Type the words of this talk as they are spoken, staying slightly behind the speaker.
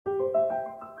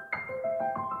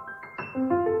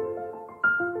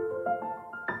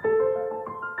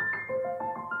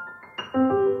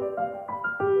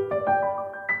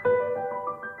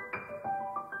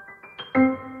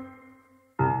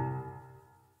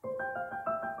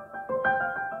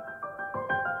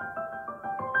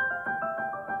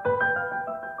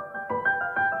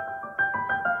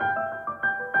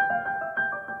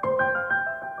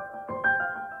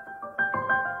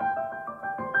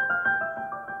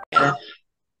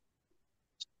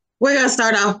We're gonna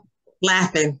start off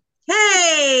laughing.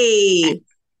 Hey!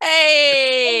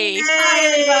 Hey, hi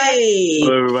everybody. Hey!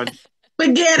 Hello, everyone.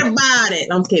 Forget about it.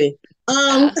 I'm kidding.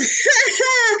 Um, Yeah.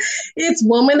 it's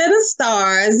Woman of the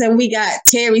Stars, and we got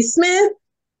Terry Smith.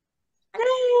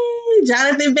 Hey,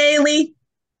 Jonathan Bailey.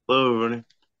 Hello, everyone.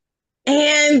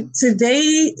 And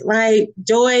today, my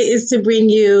joy is to bring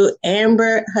you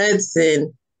Amber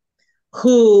Hudson,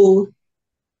 who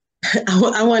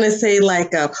I want to say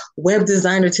like a web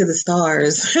designer to the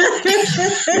stars. I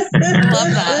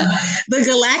love that. The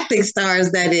galactic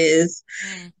stars, that is.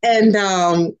 Mm. And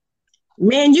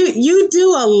man, you do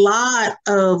a lot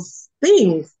of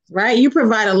things, right? You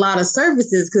provide a lot of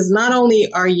services because not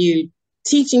only are you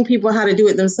teaching people how to do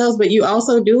it themselves, but you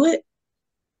also do it.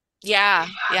 Yeah.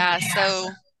 So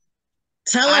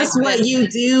Tell us I've what been, you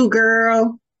do,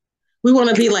 girl. We want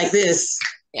to be like this.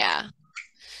 yeah.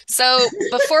 So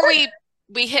before we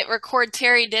hit record,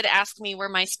 Terry did ask me where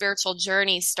my spiritual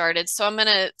journey started. So I'm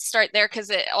gonna start there because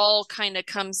it all kind of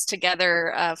comes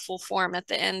together full form at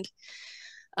the end.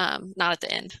 Not at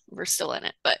the end. We're still in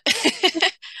it, but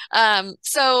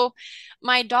so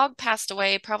my dog passed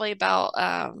away probably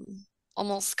about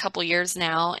almost a couple years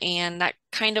now, and that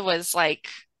kind of was like,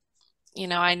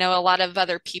 I know a lot of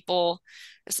other people,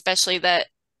 especially that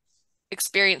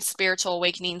experience spiritual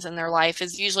awakenings in their life,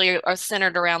 is usually are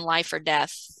centered around life or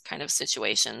death kind of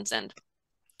situations and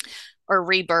or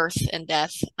rebirth and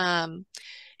death. And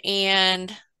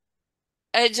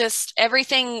it just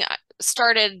everything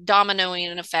started dominoing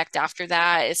an effect after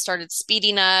that. It started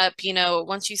speeding up.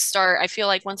 Once you start, I feel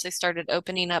like once I started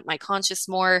opening up my conscious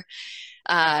more,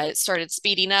 it started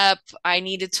speeding up. I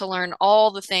needed to learn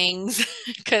all the things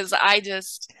because I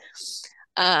just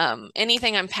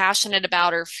anything I'm passionate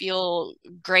about or feel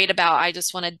great about, I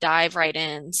just want to dive right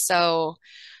in. So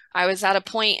I was at a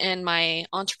point in my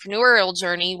entrepreneurial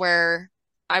journey where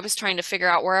I was trying to figure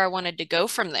out where I wanted to go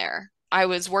from there. I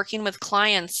was working with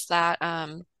clients that,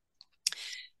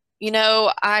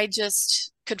 I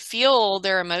just could feel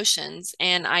their emotions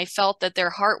and I felt that their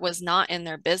heart was not in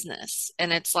their business.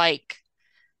 And it's like,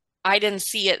 I didn't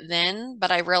see it then,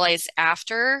 but I realized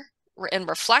after in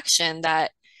reflection that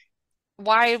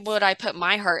why would I put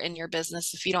my heart in your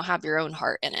business if you don't have your own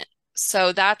heart in it?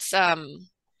 So that's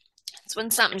it's when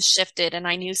something shifted and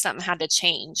I knew something had to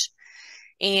change.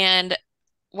 And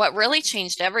what really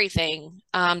changed everything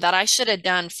that I should have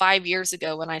done 5 years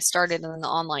ago when I started in the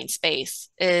online space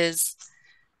is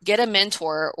get a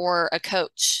mentor or a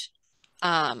coach.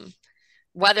 Um,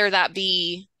 whether that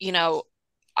be,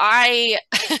 I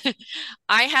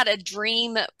I had a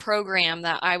dream program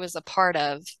that I was a part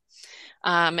of.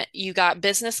 You got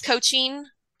business coaching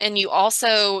and you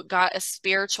also got a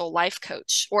spiritual life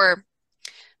coach, or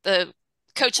the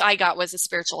coach I got was a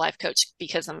spiritual life coach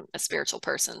because I'm a spiritual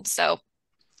person. So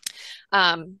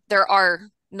there are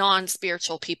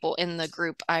non-spiritual people in the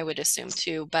group, I would assume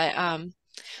too. But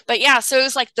yeah, so it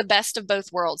was like the best of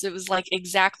both worlds. It was like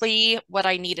exactly what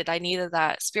I needed. I needed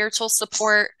that spiritual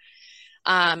support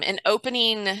and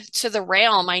opening to the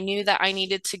realm. I knew that I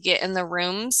needed to get in the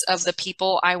rooms of the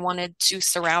people I wanted to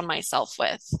surround myself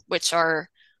with, which are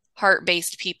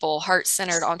heart-based people,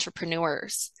 heart-centered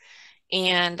entrepreneurs.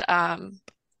 And I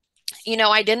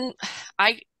didn't,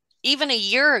 I even a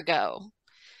year ago,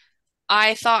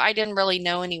 I thought I didn't really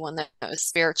know anyone that was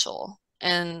spiritual.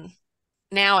 And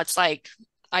now it's like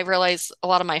I realize a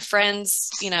lot of my friends,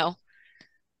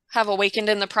 have awakened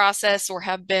in the process or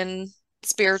have been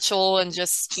spiritual and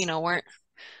just, weren't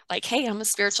like, hey, I'm a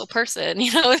spiritual person.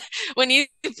 When you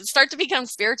start to become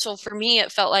spiritual, for me,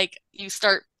 it felt like you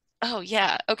start, oh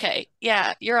yeah, okay,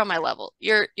 yeah, you're on my level.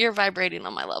 You're vibrating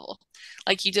on my level.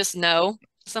 Like you just know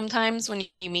sometimes when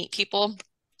you meet people.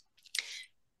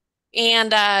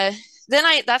 And then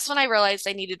that's when I realized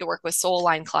I needed to work with soul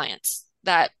aligned clients,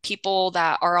 that people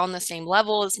that are on the same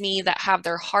level as me, that have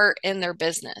their heart in their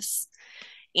business.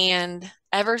 And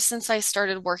ever since I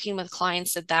started working with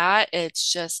clients at that,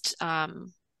 it's just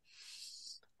along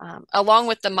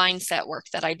with the mindset work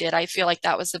that I did, I feel like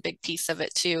that was a big piece of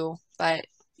it too. But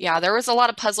yeah, there was a lot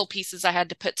of puzzle pieces I had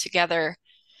to put together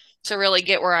to really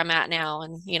get where I'm at now.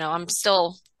 And, I'm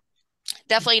still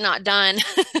definitely not done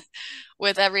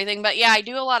with everything. But yeah, I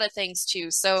do a lot of things too.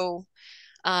 So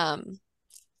um,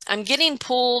 I'm getting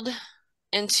pulled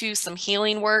into some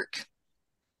healing work.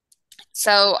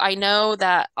 So I know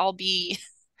that I'll be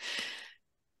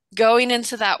going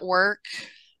into that work.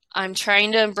 I'm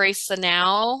trying to embrace the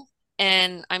now,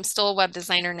 and I'm still a web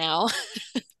designer now.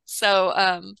 So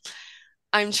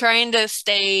I'm trying to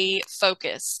stay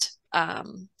focused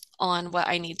on what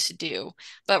I need to do.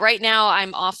 But right now,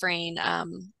 I'm offering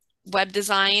web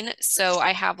design. So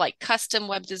I have like custom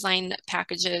web design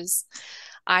packages.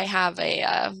 I have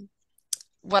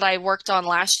what I worked on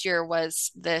last year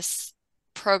was this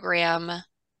program.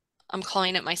 I'm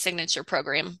calling it my signature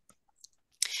program.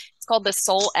 It's called the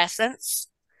Soul Essence,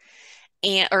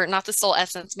 and or not the Soul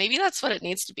Essence. Maybe that's what it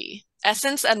needs to be.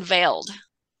 Essence Unveiled.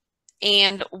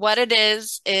 And what it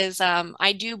is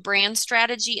I do brand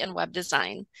strategy and web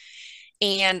design,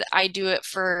 and I do it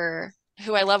for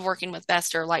who I love working with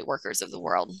best are light workers of the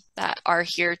world that are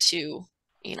here to,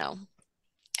 you know,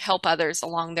 help others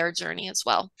along their journey as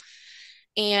well.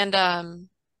 And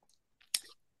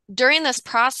during this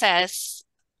process,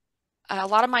 a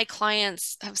lot of my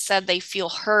clients have said they feel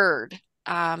heard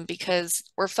because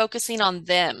we're focusing on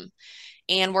them.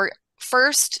 And we're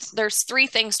first, there's three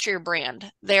things to your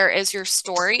brand. There is your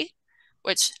story,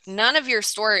 which none of your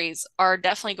stories are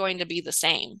definitely going to be the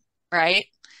same, right?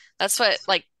 That's what,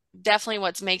 like, definitely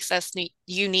what makes us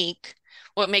unique.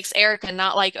 What makes Erica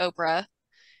not like Oprah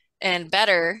and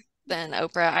better than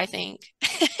Oprah, I think.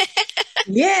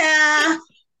 Yeah.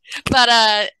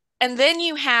 But and then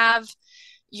you have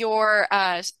your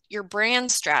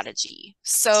brand strategy.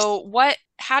 So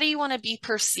how do you want to be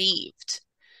perceived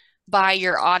by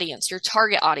your audience, your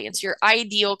target audience, your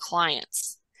ideal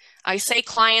clients? I say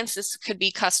clients, this could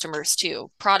be customers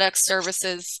too, products,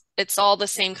 services, it's all the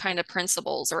same kind of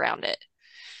principles around it.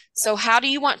 So how do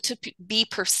you want to be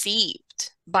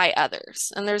perceived by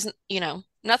others? And there's,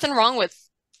 nothing wrong with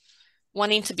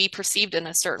wanting to be perceived in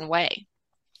a certain way.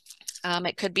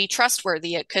 It could be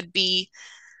trustworthy. It could be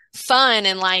fun.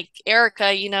 And like Erica,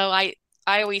 I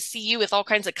always see you with all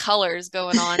kinds of colors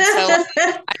going on. So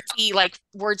I see like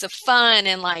words of fun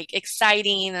and like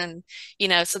exciting. And,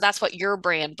 so that's what your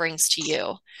brand brings to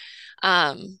you.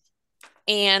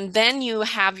 And then you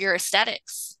have your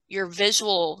aesthetics, your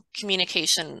visual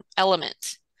communication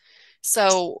element.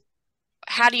 So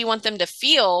how do you want them to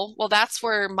feel? Well, that's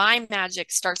where my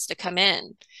magic starts to come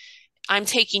in. I'm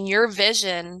taking your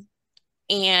vision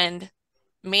and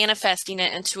manifesting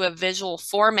it into a visual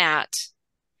format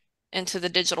into the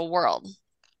digital world.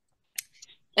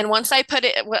 And once I put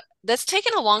it, that's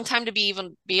taken a long time to be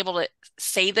able to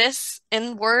say this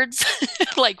in words,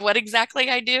 like what exactly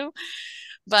I do.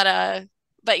 But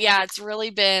yeah, it's really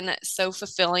been so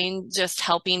fulfilling just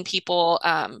helping people,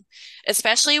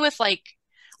 especially with like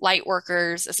light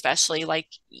workers, especially like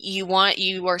you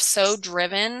are so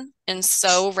driven and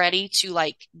so ready to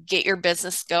like get your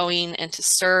business going and to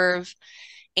serve.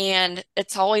 And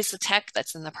it's always the tech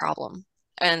that's in the problem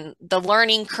and the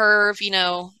learning curve.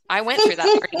 I went through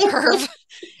that learning curve.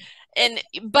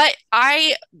 But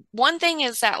one thing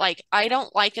is that like I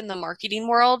don't like in the marketing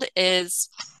world is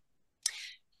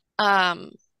um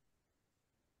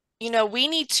we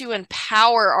need to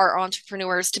empower our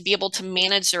entrepreneurs to be able to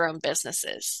manage their own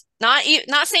businesses. Not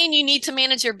saying you need to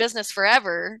manage your business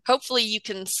forever. Hopefully you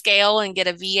can scale and get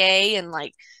a VA and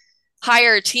like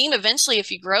hire a team eventually if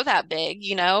you grow that big,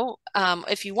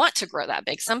 if you want to grow that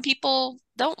big. Some people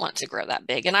don't want to grow that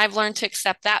big, and I've learned to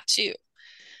accept that too.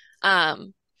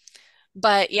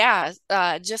 But yeah,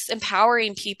 just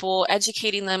empowering people,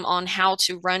 educating them on how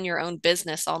to run your own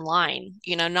business online,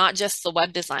 not just the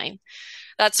web design.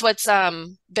 That's what's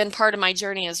been part of my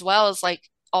journey as well, is like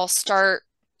I'll start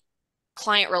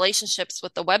client relationships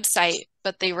with the website,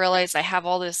 but they realize I have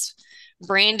all this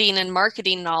branding and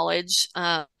marketing knowledge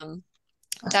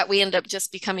that we end up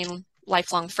just becoming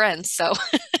lifelong friends. So,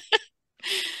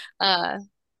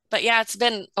 but yeah, it's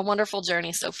been a wonderful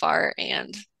journey so far.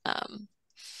 And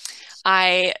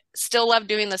I still love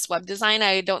doing this web design.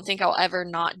 I don't think I'll ever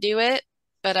not do it,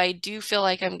 but I do feel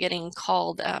like I'm getting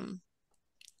called. I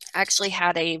actually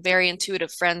had a very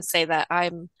intuitive friend say that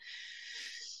I'm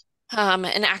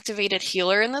an activated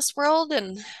healer in this world,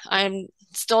 and I'm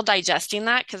still digesting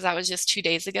that because that was just 2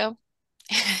 days ago.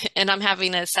 And I'm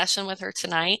having a session with her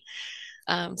tonight.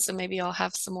 So maybe I'll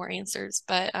have some more answers.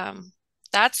 But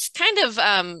that's kind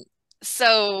of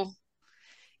so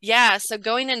yeah. So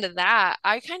going into that,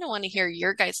 I kind of want to hear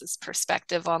your guys'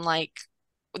 perspective on like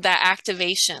that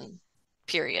activation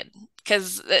period.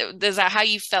 Because is that how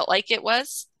you felt like it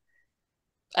was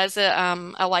as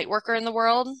a light worker in the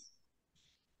world?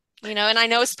 And I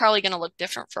know it's probably going to look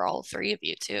different for all three of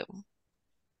you too.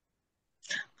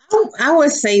 I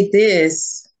would say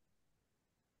this.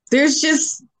 There's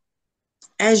just,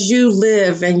 as you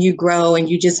live and you grow and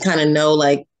you just kind of know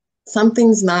like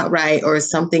something's not right or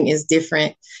something is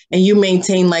different, and you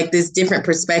maintain like this different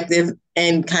perspective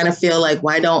and kind of feel like,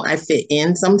 why don't I fit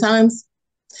in sometimes?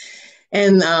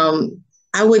 And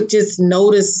I would just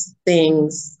notice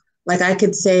things like I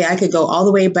could say I could go all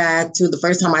the way back to the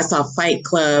first time I saw Fight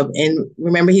Club, and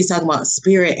remember he's talking about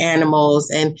spirit animals,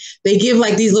 and they give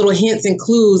like these little hints and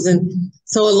clues, and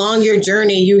so along your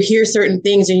journey you hear certain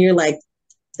things and you're like,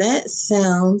 that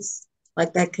sounds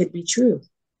like that could be true.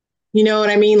 You know what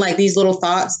I mean? Like these little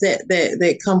thoughts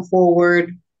that come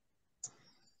forward.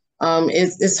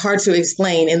 It's hard to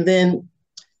explain. And then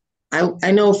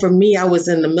I know for me, I was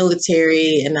in the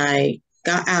military and I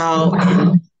got out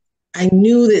and I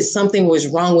knew that something was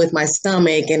wrong with my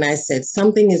stomach. And I said,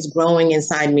 something is growing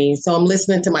inside me. So I'm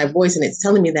listening to my voice and it's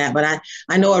telling me that, but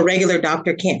I know a regular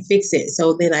doctor can't fix it.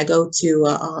 So then I go to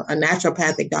a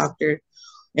naturopathic doctor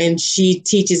and she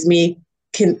teaches me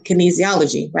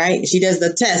kinesiology, right? She does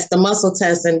the test, the muscle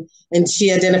test, and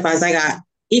she identifies I got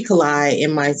E. coli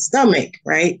in my stomach,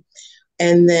 right?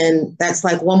 And then that's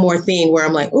like one more thing where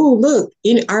I'm like, oh, look,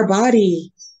 our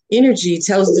body energy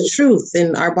tells the truth,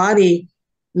 and our body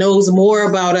knows more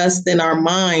about us than our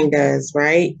mind does,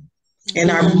 right? And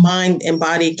our mind and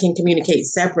body can communicate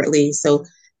separately. So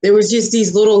there was just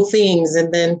these little things.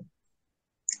 And then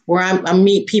where I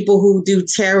meet people who do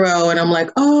tarot and I'm like,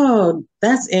 oh,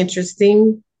 that's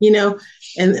interesting, you know?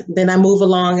 And then I move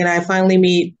along and I finally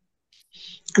meet,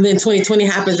 and then 2020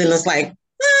 happens and it's like,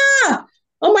 ah,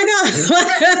 oh my God,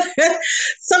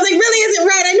 something really isn't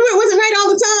right. I knew it wasn't right all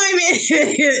the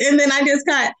time. And then I just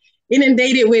got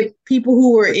inundated with people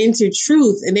who were into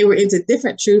truth, and they were into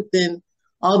different truth than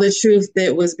all the truth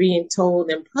that was being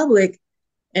told in public.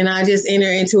 And I just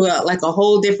enter into like a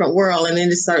whole different world, and then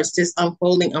it starts just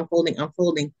unfolding, unfolding,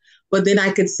 unfolding. But then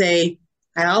I could say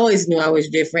I always knew I was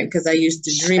different because I used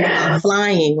to dream about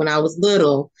flying when I was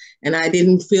little, and I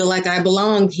didn't feel like I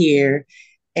belonged here.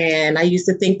 And I used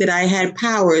to think that I had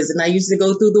powers, and I used to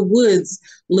go through the woods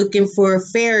looking for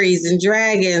fairies and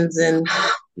dragons and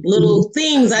little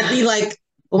things. I'd be like,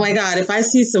 oh my God, if I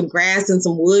see some grass and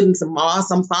some wood and some moss,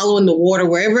 I'm following the water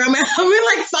wherever I'm at. I'm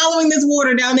like following this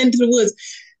water down into the woods.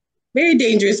 Very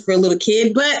dangerous for a little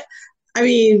kid. But I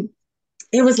mean,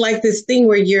 it was like this thing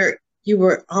where you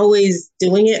were always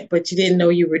doing it, but you didn't know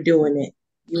you were doing it.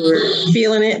 You were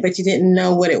feeling it, but you didn't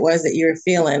know what it was that you were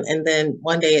feeling. And then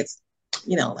one day it's,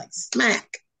 like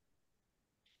smack.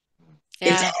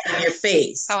 Yeah. It's in your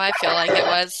face. How I feel like it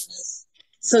was.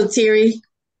 So Terry.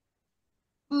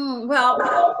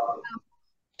 Well,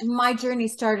 my journey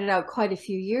started out quite a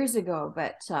few years ago,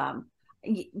 but so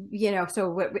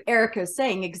what Erica was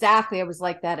saying, exactly, I was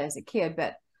like that as a kid,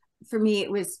 but for me,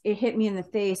 it hit me in the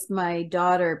face. My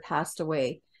daughter passed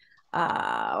away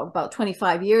about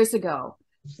 25 years ago.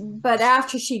 But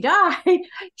after she died,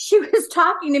 she was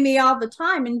talking to me all the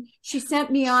time, and she sent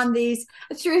me on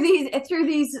through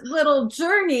these little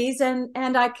journeys, and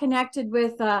I connected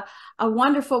with a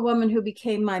wonderful woman who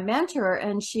became my mentor,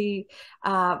 and she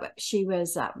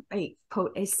was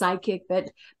a psychic,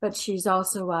 but she's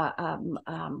also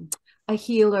a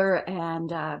healer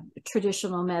and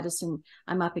traditional medicine.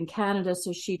 I'm up in Canada,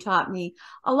 so she taught me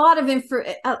a lot of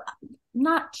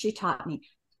she taught me.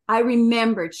 I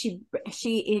remembered. She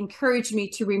encouraged me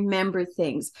to remember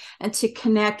things and to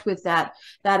connect with that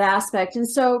aspect. And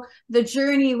so the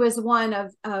journey was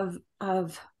one of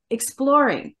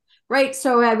exploring, right?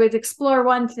 So I would explore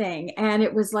one thing, and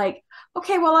it was like,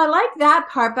 okay, well, I like that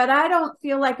part, but I don't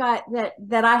feel like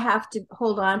that I have to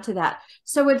hold on to that.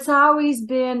 So it's always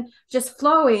been just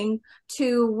flowing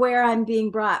to where I'm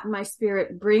being brought. My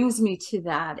spirit brings me to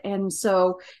that. And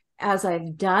so as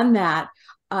I've done that,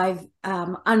 I've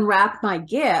unwrapped my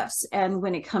gifts. And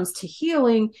when it comes to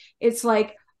healing, it's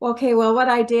like, okay, well, what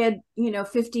I did,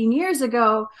 15 years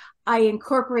ago, I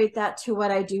incorporate that to what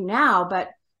I do now. But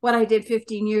what I did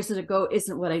 15 years ago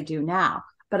isn't what I do now.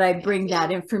 But I bring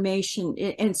that information.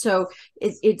 And so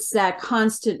it's that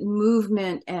constant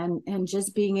movement and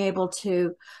just being able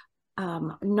to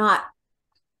not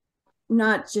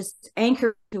just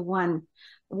anchor to one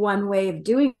way of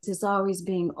doing this, is always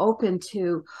being open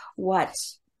to what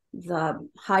the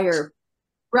higher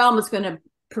realm is going to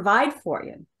provide for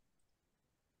you.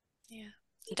 Yeah.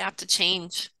 Adapt to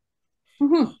change.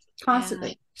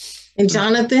 Constantly. Yeah. And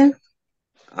Jonathan?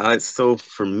 So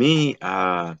for me,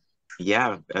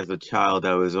 yeah, as a child,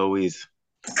 I was always,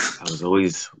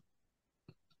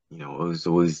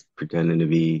 pretending to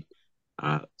be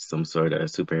some sort of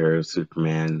superhero,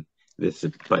 Superman,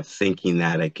 but thinking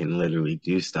that I can literally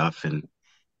do stuff and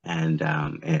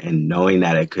knowing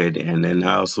that I could. And then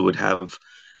I also would have,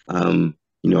 I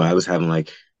was having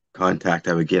like contact.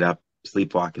 I would get up,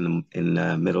 sleepwalk in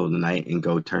the middle of the night and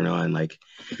go turn on like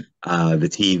the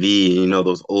TV,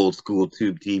 those old school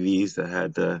tube TVs that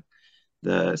had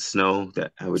the snow,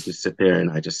 that I would just sit there and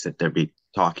I just sit there be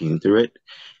talking through it.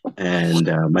 And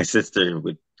my sister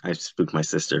would I spooked my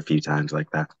sister a few times like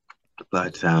that.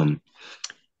 But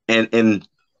and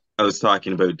I was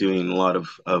talking about doing a lot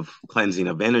of cleansing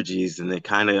of energies, and they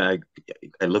kind of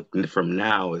I looked from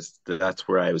now as that's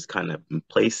where I was kind of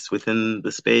placed within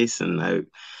the space, and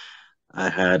I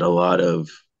had a lot of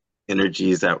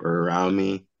energies that were around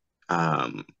me,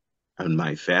 um, and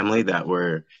my family that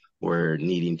were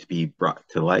needing to be brought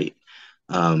to light,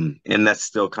 and that's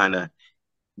still kind of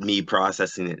me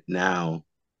processing it now,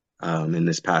 in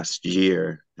this past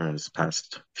year or this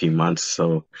past few months.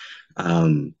 So,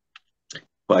 um,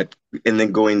 but and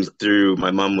then going through,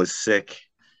 my mom was sick,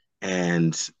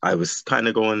 and I was kind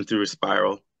of going through a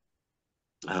spiral,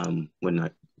 when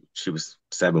she was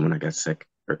 7 when I got sick,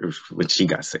 or when she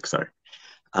got sick, sorry.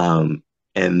 Um,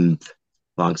 and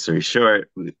long story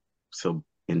short, so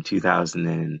in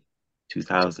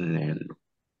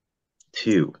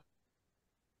 2002,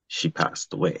 she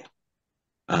passed away.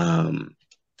 Um,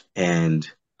 and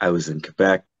I was in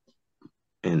Quebec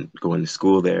and going to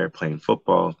school there, playing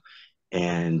football,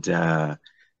 and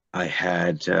I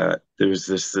had there was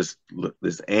this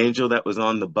angel that was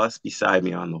on the bus beside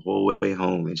me on the whole way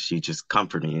home, and she just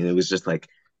comforted me, and it was just like,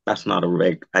 that's not a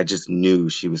reg. I just knew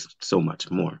she was so much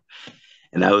more,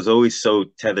 and I was always so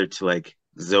tethered to like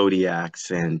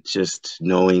zodiacs and just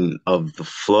knowing of the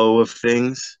flow of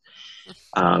things.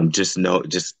 Just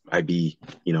I'd be,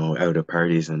 out at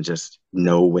parties and just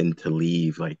know when to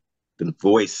leave. Like the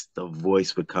voice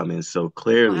would come in so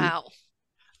clearly. Wow.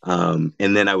 And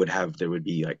then there would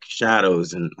be like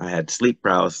shadows, and I had sleep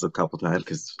paralysis a couple times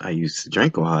because I used to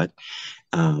drink a lot.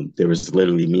 There was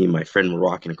literally me and my friend were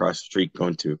walking across the street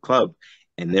going to a club,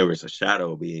 and there was a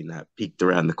shadow being that peeked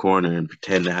around the corner and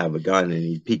pretend to have a gun, and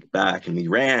he peeked back, and we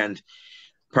ran.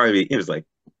 Probably it was like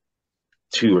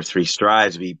 2 or 3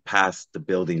 strides. We passed the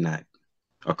building that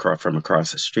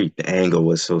across the street. The angle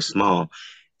was so small,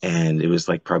 and it was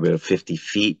like probably 50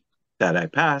 feet that I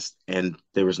passed, and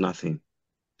there was nothing.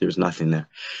 There was nothing there.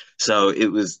 So it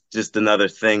was just another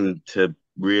thing to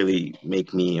really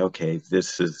make me, okay,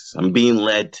 I'm being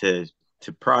led to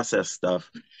process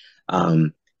stuff.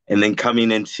 And then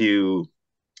coming into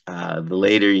the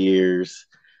later years,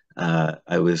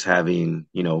 I was having,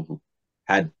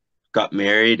 had got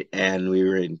married, and we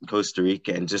were in Costa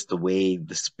Rica, and just the way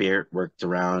the spirit worked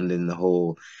around in the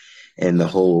whole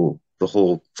 4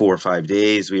 or 5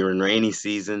 days, we were in rainy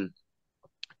season,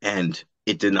 and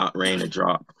it did not rain a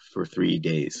drop for 3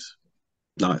 days,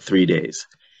 not 3 days.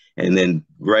 And then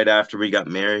right after we got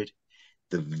married,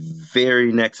 the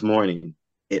very next morning,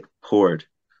 it poured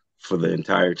for the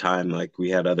entire time. Like, we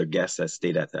had other guests that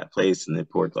stayed at that place, and it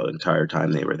poured the entire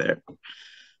time they were there.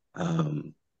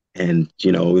 Um, and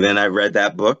then I read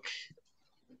that book.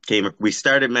 We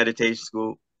started meditation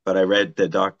school, but I read the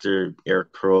Dr.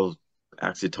 Eric Pearl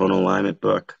Accidental Alignment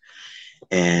book,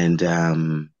 and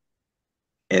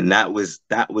that was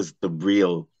the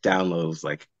real downloads.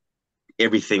 Like,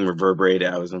 everything reverberated.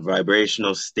 I was in a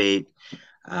vibrational state,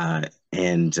 and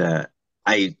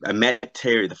I met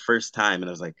Terry the first time,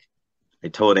 and I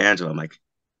told Angela, I'm like,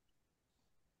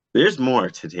 there's more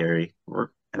to Terry. I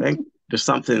think there's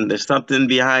something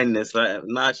behind this. I'm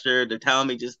not sure. They're telling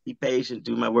me just be patient,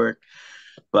 do my work.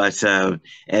 But and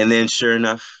then sure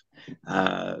enough,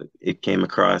 it came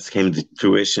to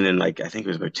fruition, and like I think it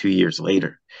was about 2 years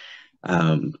later.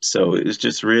 So it was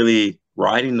just really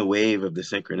riding the wave of the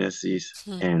synchronicities,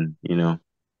 Hmm. and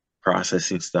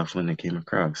processing stuff when they came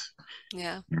across.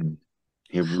 Yeah. And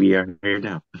here we are here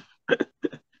now,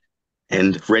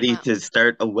 and ready Wow. to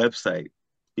start a website,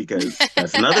 because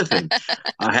that's another thing.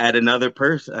 I had another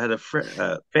person, I had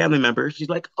family member. She's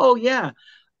like, "Oh yeah,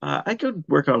 I could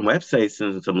work on websites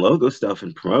and some logo stuff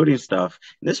and promoting stuff."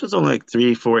 And this was only like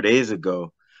 3, 4 days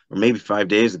ago, or maybe 5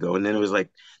 days ago. And then it was like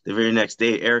the very next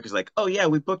day, Eric was like, "Oh yeah,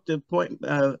 we booked a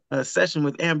session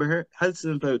with Amber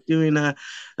Hudson about doing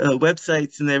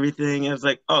websites and everything." And I was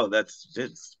like, "Oh, that's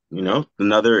just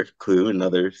another clue,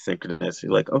 another synchronicity."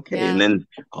 Like, okay. And Yeah. then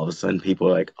all of a sudden, people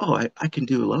are like, "Oh, I can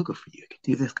do a logo for you. I can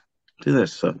do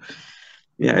this." So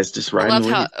yeah, it's just I riding the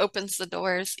love how wave. it opens the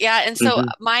doors. Yeah, and so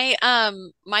Hmm.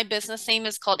 my business name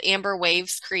is called Amber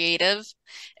Waves Creative.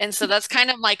 And so that's kind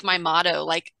of like my motto.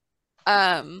 Like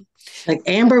um Like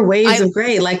amber waves I of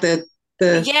gray, like the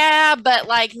yeah, but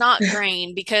like not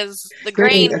grain because the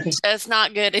green. grain Okay. is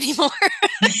not good anymore.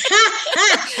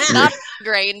 Not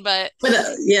grain, but But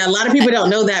yeah, a lot of people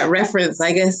don't know that reference,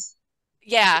 I guess.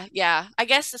 yeah, yeah. I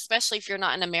guess especially if you're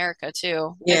not in America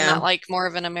too. Isn't Yeah, that like more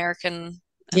of an American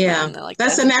and yeah. then like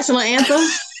That's the the national anthem,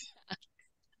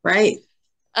 right?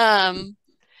 um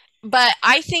but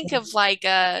I think of like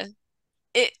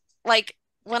it like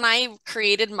when I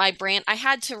created my brand, I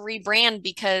had to rebrand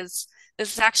because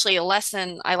this is actually a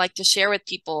lesson I like to share with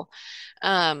people.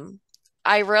 Um,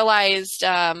 I realized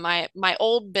my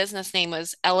old business name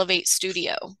was Elevate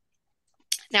Studio.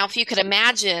 Now, if you could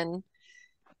imagine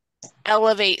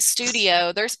Elevate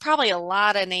Studio, there's probably a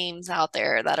lot of names out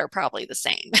there that are probably the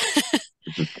same.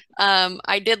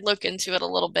 I did look into it a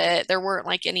little bit. There weren't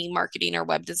like any marketing or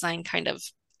web design kind of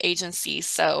agencies,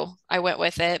 so I went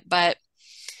with it. But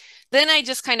then I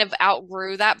just kind of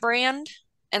outgrew that brand.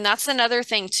 And that's another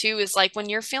thing too, is like when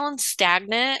you're feeling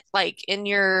stagnant, like in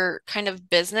your kind of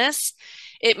business,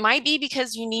 it might be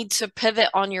because you need to pivot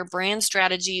on your brand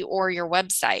strategy or your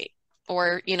website,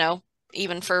 or,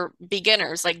 even for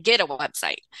beginners, like get a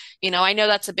website. I know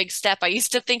that's a big step. I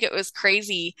used to think it was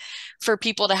crazy for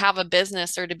people to have a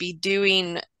business or to be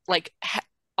doing like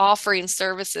offering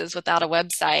services without a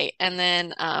website. And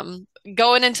then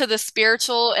going into the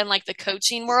spiritual and like the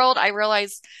coaching world, I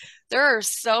realized there are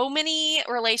so many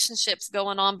relationships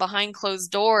going on behind closed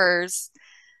doors.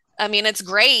 I mean, it's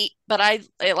great, but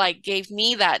it like gave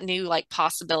me that new like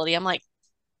possibility. I'm like,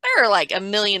 there are like a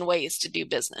million ways to do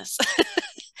business.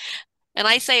 And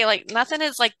I say like nothing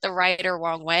is like the right or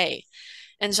wrong way.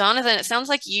 And Jonathan, it sounds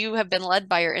like you have been led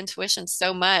by your intuition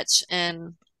so much.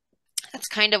 And that's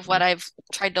kind of what I've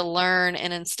tried to learn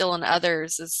and instill in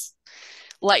others is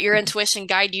let your intuition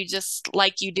guide you just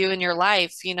like you do in your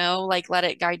life, like let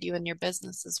it guide you in your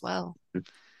business as well.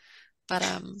 But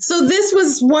so this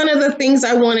was one of the things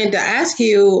I wanted to ask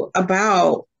you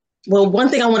about. Well, one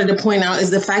thing I wanted to point out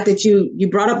is the fact that you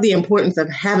brought up the importance of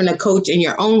having a coach in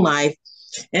your own life.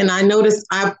 And I noticed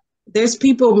there's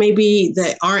people maybe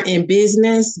that aren't in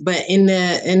business, but in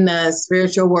the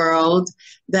spiritual world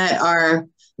that are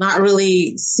not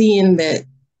really seeing that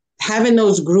having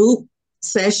those group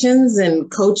sessions and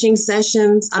coaching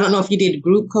sessions. I don't know if you did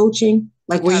group coaching,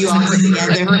 like where you all were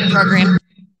together. Group program.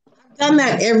 I've done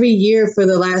that every year for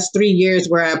the last 3 years,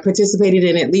 where I participated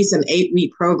in at least an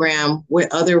 8-week program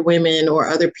with other women or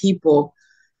other people,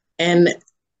 and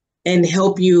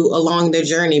help you along the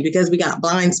journey, because we got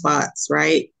blind spots,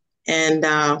 right? And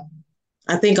I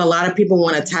think a lot of people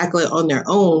want to tackle it on their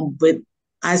own, but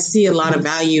I see a lot of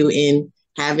value in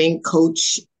having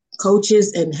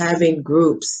coaches and having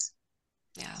groups.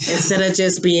 Yeah. Instead of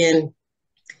just being,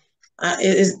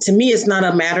 to me, it's not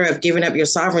a matter of giving up your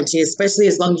sovereignty, especially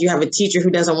as long as you have a teacher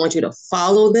who doesn't want you to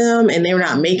follow them and they're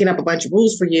not making up a bunch of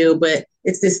rules for you. But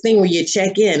it's this thing where you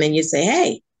check in and you say,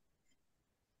 hey,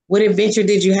 what adventure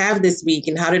did you have this week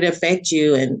and how did it affect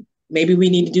you? And maybe we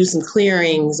need to do some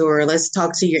clearings, or let's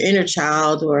talk to your inner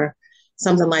child or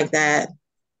something like that.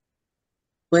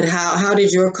 But how did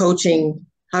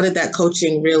that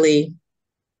coaching really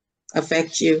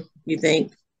affect you, you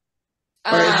think?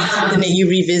 Or is it something that you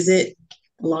revisit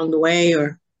along the way?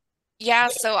 Or yeah,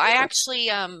 so I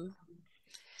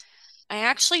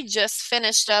actually just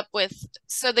finished up with,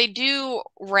 so they do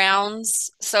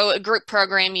rounds. So a group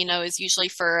program, is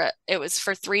usually it was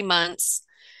for 3 months.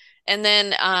 And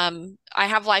then I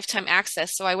have lifetime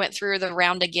access. So I went through the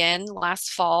round again last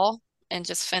fall and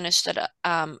just finished it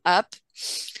up.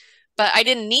 But I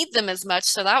didn't need them as much.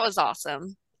 So that was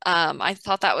awesome. I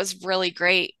thought that was really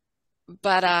great.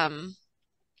 But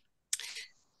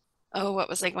what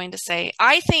was I going to say?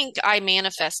 I think I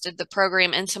manifested the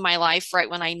program into my life right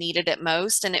when I needed it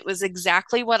most. And it was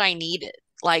exactly what I needed.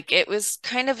 Like it was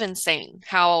kind of insane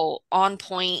how on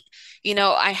point,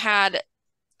 I had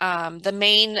the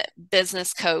main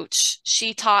business coach.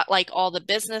 She taught like all the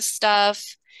business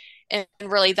stuff and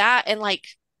really that. And like,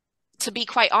 to be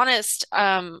quite honest,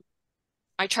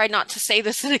 I tried not to say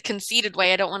this in a conceited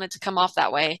way. I don't want it to come off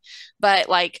that way, but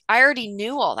like, I already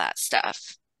knew all that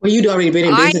stuff. Well, you'd already been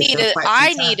in business.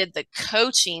 I needed the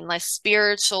coaching, like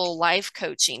spiritual life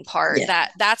coaching part. Yeah.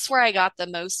 That's where I got the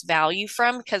most value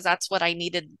from, because that's what I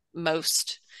needed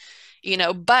most,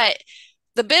 but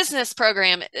the business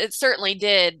program, it certainly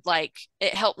did. Like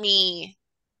it helped me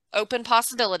open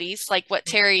possibilities, like what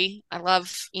Terry, I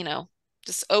love,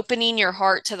 just opening your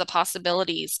heart to the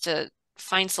possibilities to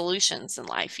find solutions in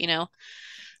life,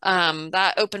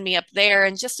 that opened me up there.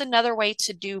 And just another way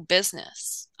to do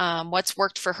business. What's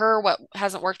worked for her, what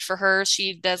hasn't worked for her.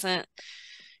 She doesn't,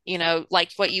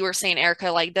 like what you were saying,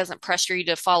 Erica, like doesn't pressure you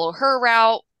to follow her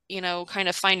route, kind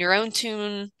of find your own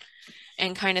tune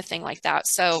and kind of thing like that.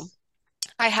 So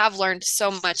I have learned so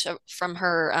much from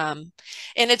her. And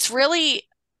it's really,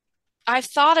 I've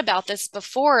thought about this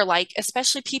before, like,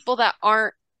 especially people that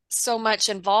aren't so much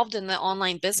involved in the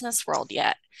online business world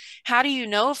yet. How do you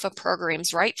know if a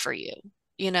program's right for you?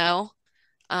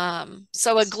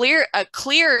 So a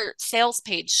clear sales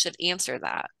page should answer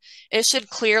that. It should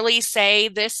clearly say,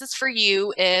 this is for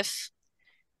you if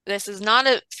this is not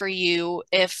for you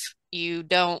if you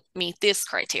don't meet this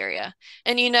criteria.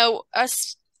 And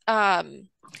us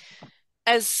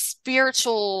as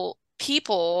spiritual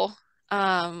people,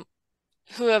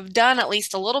 who have done at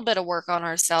least a little bit of work on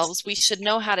ourselves, we should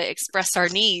know how to express our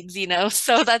needs,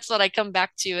 So that's what I come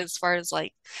back to as far as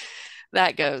like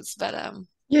that goes. But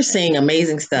you're saying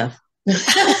amazing stuff.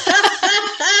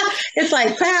 It's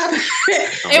like crap.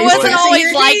 It wasn't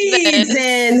always like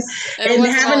this. And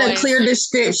having a clear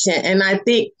description. And I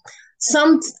think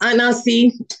I'll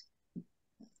see,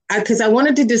 because I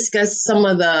wanted to discuss some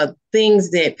of the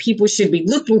things that people should be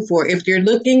looking for. If you're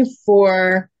looking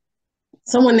for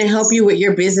someone to help you with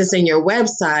your business and your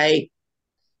website,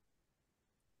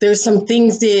 there's some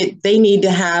things that they need to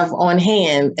have on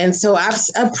hand. And so I've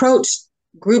approached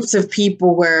groups of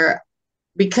people where,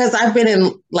 because I've been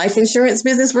in life insurance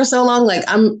business for so long, like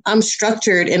I'm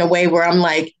structured in a way where I'm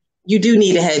like, you do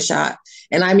need a headshot.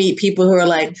 And I meet people who are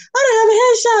like, I don't have a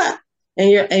headshot.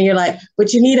 And you're like,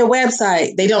 but you need a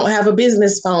website. They don't have a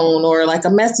business phone or like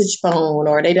a message phone,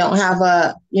 or they don't have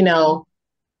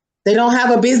they don't have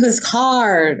a business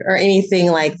card or anything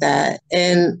like that.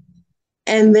 And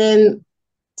then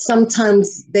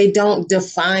sometimes they don't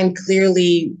define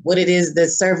clearly what it is, the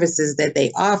services that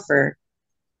they offer.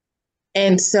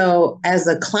 And so as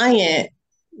a client,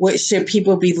 what should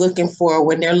people be looking for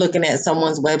when they're looking at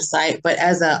someone's website? But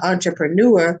as an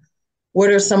entrepreneur, what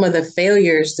are some of the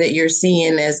failures that you're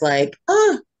seeing as like,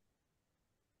 oh,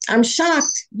 I'm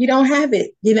shocked you don't have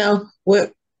it?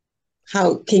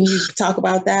 How can you talk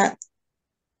about that?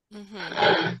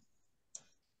 Mm-hmm.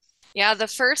 Yeah, the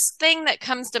first thing that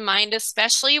comes to mind,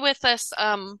 especially with us,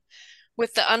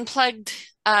 with the unplugged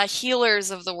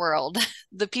healers of the world,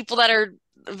 the people that are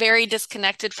very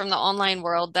disconnected from the online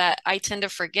world that I tend to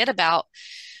forget about.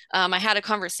 I had a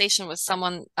conversation with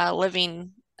someone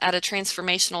living at a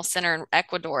transformational center in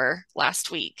Ecuador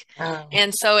last week. Oh.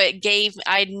 And so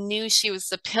I knew she was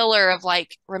the pillar of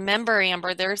like, remember,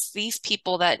 Amber, there's these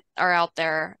people that are out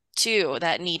there too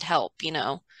that need help,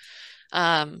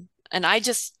 and I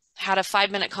just had a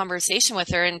 5-minute conversation with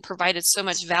her and provided so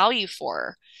much value for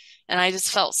her. And I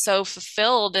just felt so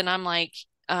fulfilled. And I'm like,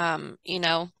 I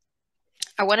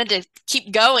wanted to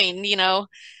keep going,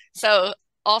 so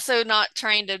also not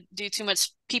trying to do too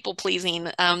much people pleasing.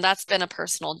 That's been a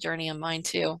personal journey of mine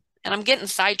too. And I'm getting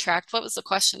sidetracked. What was the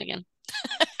question again?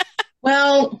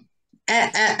 Well,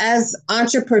 as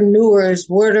entrepreneurs,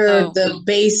 what are the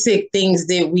basic things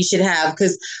that we should have?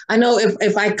 Because I know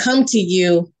if I come to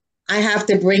you, I have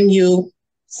to bring you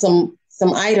some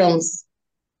items,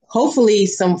 hopefully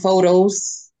some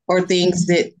photos or things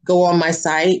that go on my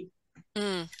site.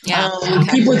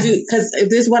 People do, because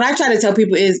this, what I try to tell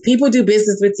people is people do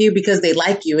business with you because they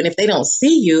like you. And if they don't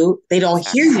see you, they don't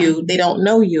hear you, they don't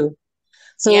know you.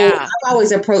 So I've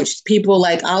always approached people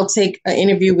like, I'll take an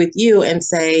interview with you and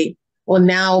say, well,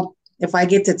 now if I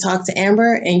get to talk to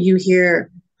Amber and you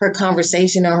hear her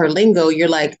conversation or her lingo, you're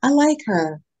like, I like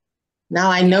her.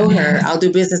 Now I know her. I'll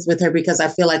do business with her because I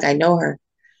feel like I know her.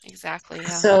 Exactly. Yeah.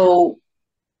 So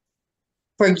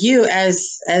for you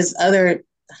as other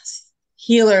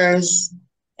healers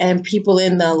and people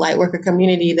in the lightworker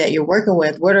community that you're working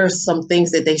with, what are some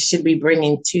things that they should be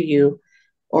bringing to you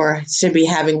or should be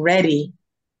having ready?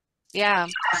 Yeah.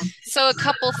 So a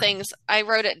couple things. I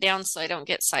wrote it down so I don't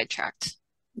get sidetracked.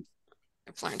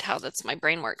 I've learned how that's my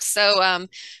brain works. So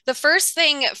the first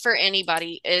thing for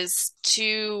anybody is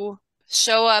to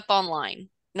show up online,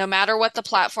 no matter what the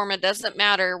platform. It doesn't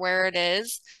matter where it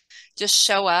is. Just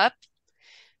show up.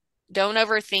 Don't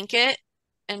overthink it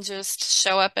and just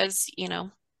show up as,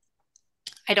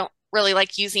 I don't really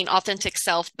like using authentic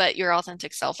self, but your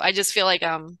authentic self. I just feel like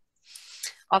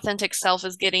authentic self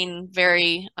is getting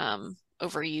very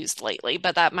overused lately,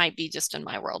 but that might be just in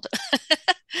my world.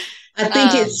 I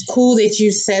think it's cool that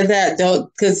you said that,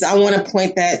 though, because I want to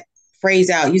point that phrase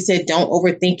out. You said don't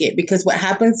overthink it, because what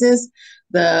happens is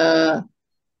the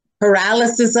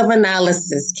paralysis of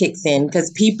analysis kicks in, because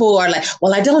people are like,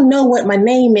 well, I don't know what my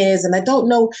name is and I don't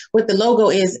know what the logo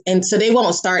is. And so they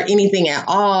won't start anything at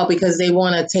all because they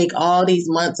want to take all these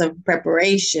months of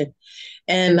preparation.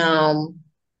 And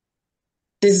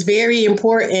it's very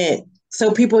important.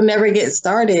 So people never get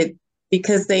started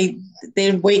because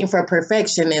they're waiting for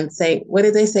perfection and say, what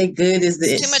did they say? Good is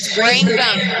this? Too much brain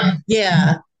dump.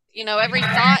 Yeah. Every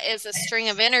thought is a string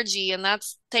of energy, and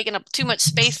that's taking up too much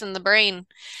space in the brain.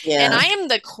 Yeah. And I am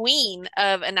the queen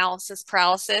of analysis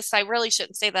paralysis. I really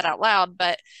shouldn't say that out loud,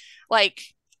 but like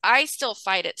I still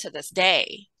fight it to this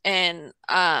day. And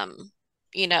I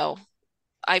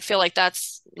feel like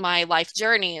that's my life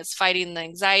journey, is fighting the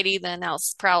anxiety, the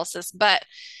analysis paralysis. But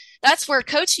that's where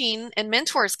coaching and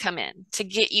mentors come in to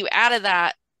get you out of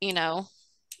that you know,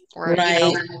 or,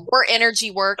 Right. or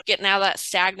energy work, getting out of that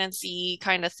stagnancy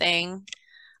kind of thing.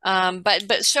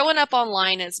 But showing up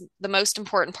online is the most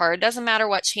important part. It doesn't matter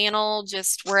what channel,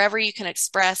 just wherever you can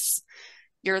express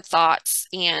your thoughts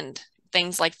and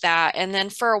things like that. And then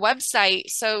for a website,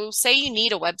 so say you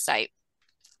need a website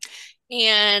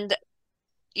and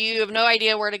you have no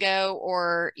idea where to go,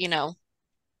 or, you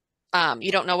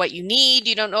don't know what you need,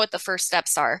 you don't know what the first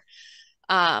steps are.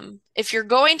 If you're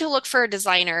going to look for a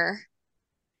designer,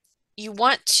 you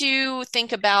want to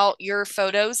think about your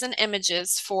photos and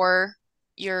images for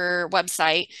your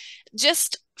website,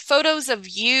 just photos of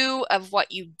you, of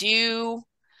what you do,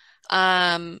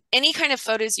 any kind of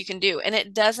photos you can do. And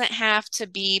it doesn't have to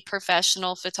be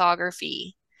professional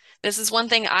photography. This is one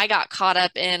thing I got caught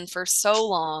up in for so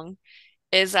long,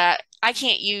 is that I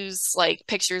can't use like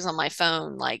pictures on my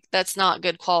phone. Like that's not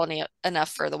good quality enough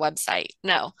for the website.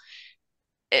 No,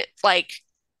 if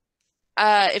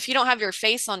you don't have your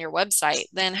face on your website,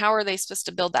 then how are they supposed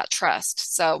to build that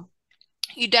trust? So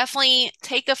you definitely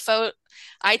take a photo.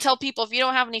 I tell people, if you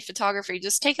don't have any photography,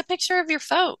 just take a picture of your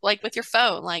phone, like with your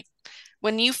phone. Like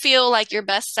when you feel like your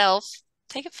best self,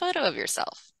 take a photo of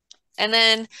yourself. And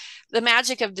then the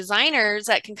magic of designers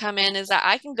that can come in is that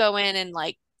I can go in and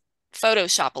like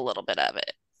Photoshop a little bit of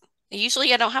it.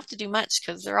 Usually I don't have to do much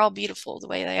because they're all beautiful the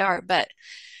way they are, but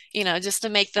just to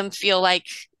make them feel like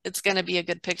it's going to be a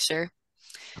good picture.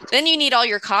 Then you need all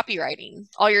your copywriting,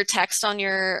 all your text on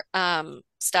your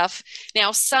stuff.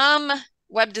 Now, some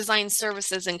web design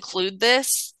services include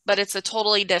this, but it's a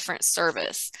totally different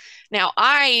service. Now,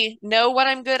 I know what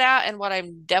I'm good at and what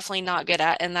I'm definitely not good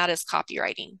at, and that is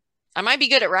copywriting. I might be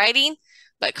good at writing,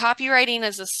 but copywriting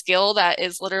is a skill that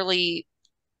is literally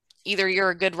either you're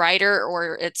a good writer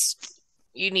or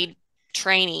you need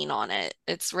training on it.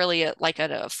 It's really like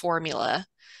a formula.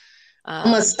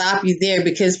 I'm gonna stop you there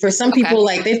because for some Okay. people,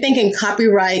 like they're thinking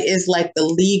copyright is like the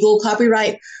legal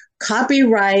copyright.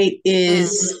 Copyright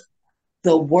is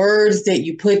the words that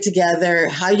you put together,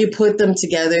 how you put them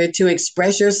together to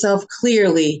express yourself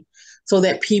clearly so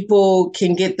that people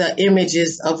can get the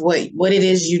images of what it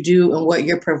is you do and what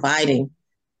you're providing.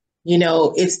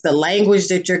 It's the language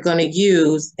that you're going to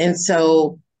use. And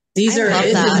so this is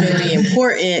very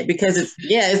important because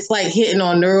it's like hitting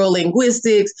on neural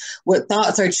linguistics, what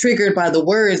thoughts are triggered by the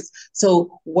words.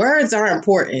 So words are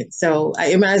important. So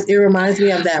it reminds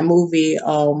me of that movie.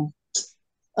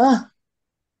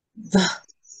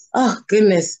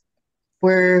 Goodness,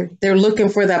 where they're looking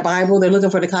for that Bible. They're looking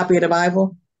for the copy of the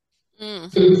Bible.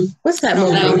 What's that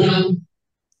movie?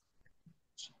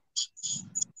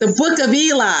 The Book of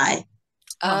Eli.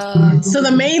 So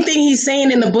the main thing he's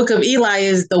saying in the Book of Eli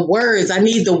is the words. I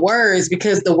need the words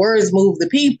because the words move the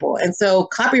people. And so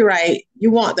copyright,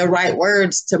 you want the right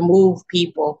words to move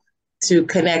people to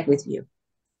connect with you.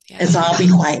 Yeah. And so I'll be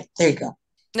quiet. There you go.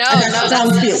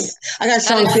 I got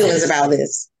strong feelings about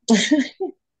this.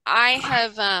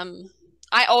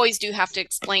 I always do have to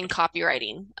explain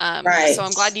copywriting. Right. So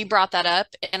I'm glad you brought that up.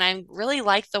 And I really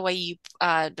like the way you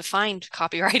defined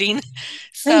copywriting.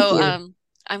 So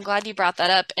I'm glad you brought that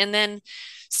up. And then,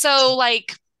 so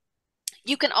like,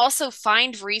 you can also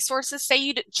find resources. Say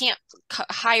you can't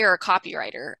hire a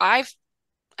copywriter. I've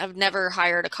never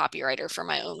hired a copywriter for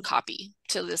my own copy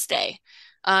to this day.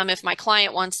 If my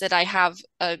client wants it, I have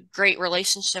a great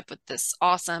relationship with this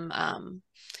awesome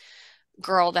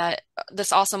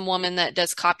this awesome woman that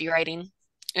does copywriting,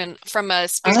 and from a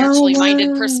spiritually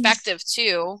minded perspective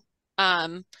too.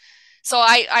 So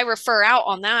I refer out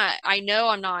on that. I know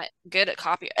I'm not good at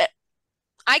copy.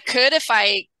 I could if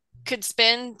I could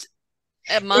spend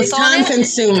a month on it.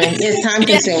 It's time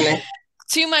consuming.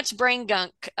 Too much brain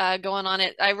gunk going on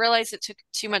it. I realized it took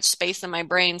too much space in my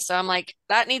brain. So I'm like,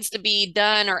 that needs to be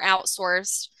done or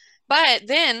outsourced. But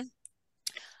then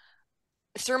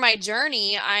through my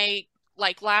journey,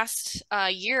 last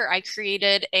year, I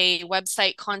created a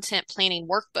website content planning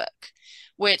workbook,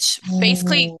 which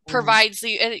basically provides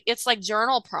it's like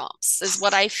journal prompts is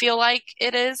what I feel like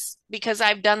it is, because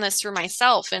I've done this through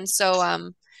myself. And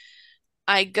so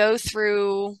I go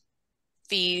through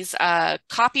these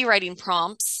copywriting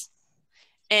prompts,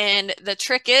 and the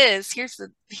trick is,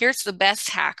 here's the best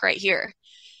hack right here.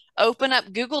 Open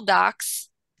up Google Docs,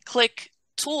 click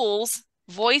tools,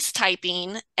 voice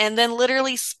typing, and then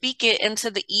literally speak it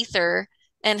into the ether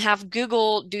and have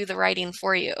Google do the writing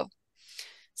for you.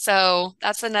 So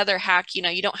that's another hack.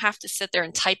 You don't have to sit there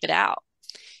and type it out.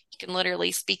 You can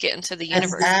literally speak it into the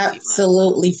universe. That's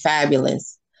absolutely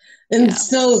fabulous. And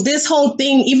so this whole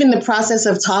thing, even the process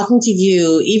of talking to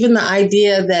you, even the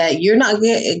idea that you're not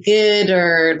good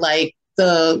or like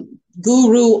the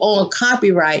guru on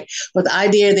copyright, but the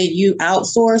idea that you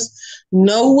outsource,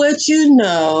 know what you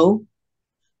know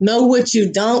what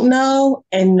you don't know,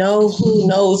 and know who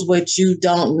knows what you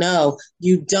don't know.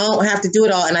 You don't have to do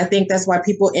it all. And I think that's why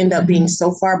people end up being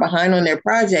so far behind on their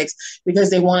projects, because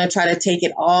they want to try to take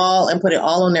it all and put it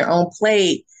all on their own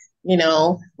plate. You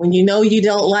know, when you know you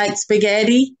don't like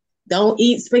spaghetti, don't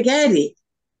eat spaghetti.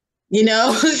 You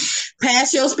know,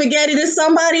 pass your spaghetti to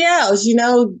somebody else. You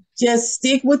know, just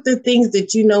stick with the things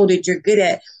that you know that you're good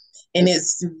at. And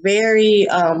it's very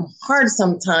hard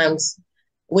sometimes,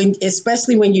 when,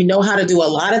 especially when you know how to do a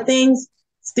lot of things.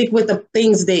 Stick with the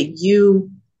things that you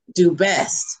do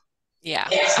best. Yeah,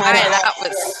 And try to that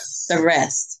was the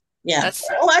rest. Yeah. That's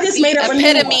I just made up the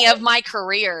epitome of my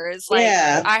career. Is like,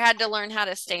 yeah. I had to learn how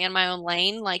to stay in my own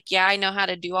lane. Like, yeah, I know how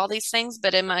to do all these things,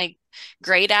 but am I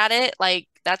great at it? Like,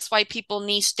 that's why people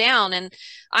niche down. And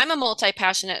I'm a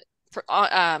multi-passionate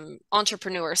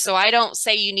entrepreneur. So I don't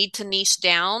say you need to niche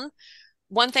down.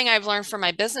 One thing I've learned from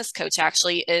my business coach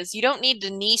actually is you don't need to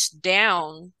niche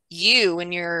down you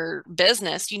and your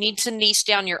business. You need to niche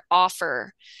down your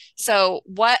offer. So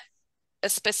what a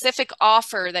specific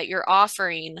offer that you're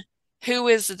offering, who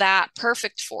is that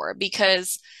perfect for?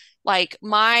 Because like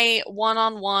my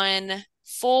one-on-one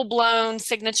full-blown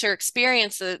signature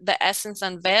experience, the Essence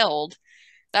Unveiled,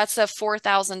 that's a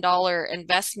 $4,000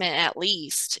 investment at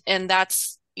least. And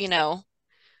that's, you know,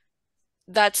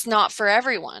 that's not for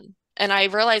everyone. And I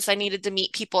realized I needed to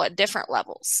meet people at different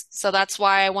levels. So that's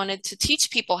why I wanted to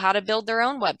teach people how to build their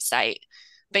own website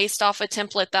based off a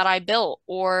template that I built.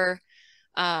 Or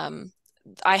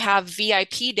I have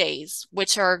VIP days,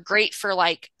 which are great for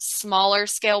like smaller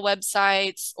scale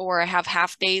websites, or I have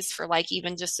half days for like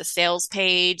even just a sales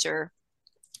page or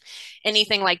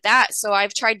anything like that. So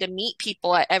I've tried to meet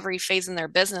people at every phase in their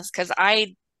business, because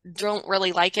I don't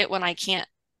really like it when I can't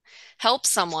help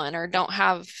someone or don't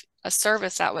have a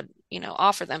service that would, you know,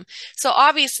 offer them. So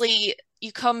obviously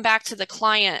you come back to the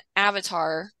client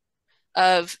avatar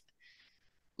of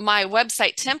my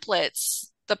website templates.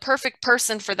 The perfect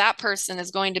person for that person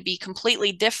is going to be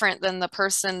completely different than the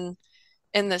person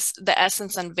in the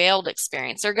Essence Unveiled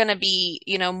experience. They're going to be,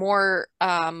 you know, more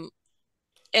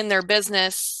in their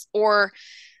business, or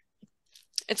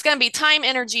it's going to be time,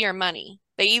 energy, or money.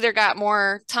 They either got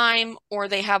more time or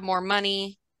they have more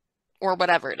money, or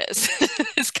whatever it is.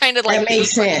 It's kind of like that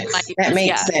makes sense. That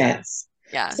makes sense.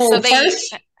 Yeah. So they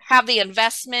have the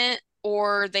investment,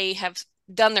 or they have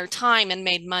done their time and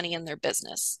made money in their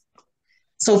business.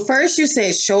 So first you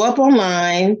said show up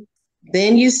online,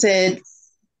 then you said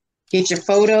get your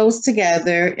photos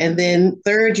together, and then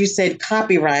third you said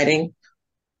copywriting.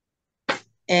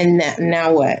 And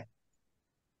now what?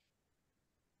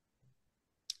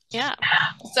 Yeah.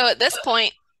 So at this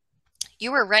point,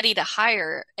 you were ready to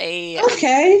hire a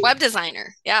web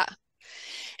designer. Yeah.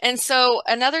 And so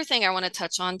another thing I want to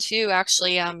touch on too,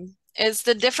 actually, is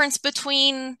the difference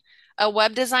between a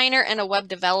web designer and a web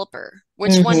developer.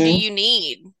 Which one do you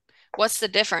need? What's the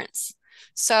difference?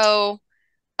 So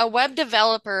a web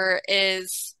developer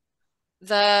is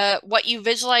what you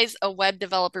visualize a web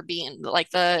developer being, like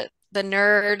the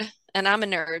nerd, and I'm a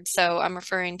nerd, so I'm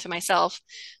referring to myself.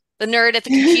 The nerd at the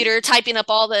computer typing up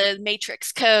all the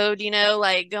matrix code, you know,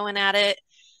 like going at it.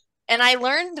 And I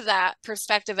learned that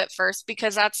perspective at first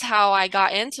because that's how I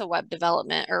got into web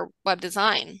development or web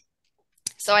design.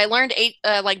 So I learned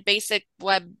like basic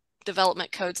web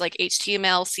development codes like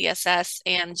HTML, CSS,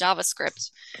 and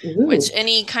JavaScript, which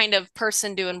any kind of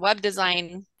person doing web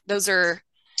design, those are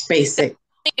basic,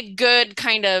 good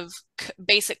kind of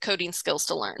basic coding skills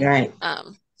to learn. Right.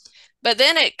 But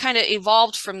then it kind of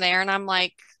evolved from there, and I'm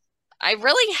like, I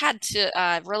really had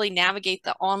to really navigate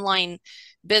the online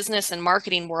business and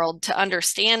marketing world to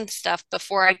understand stuff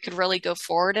before I could really go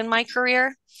forward in my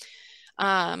career.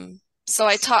 So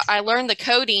I learned the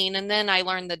coding, and then I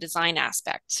learned the design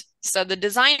aspect. So the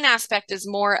design aspect is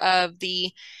more of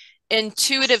the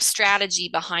intuitive strategy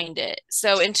behind it.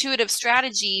 So intuitive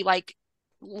strategy, like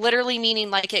literally meaning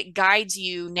like it guides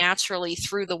you naturally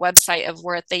through the website of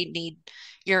where they need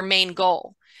your main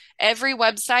goal. Every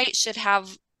website should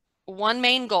have one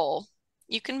main goal.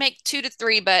 You can make 2 to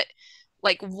 3, but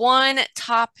like one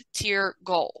top tier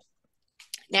goal.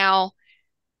 Now,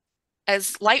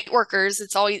 as light workers,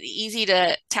 it's always easy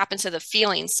to tap into the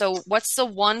feeling. So what's the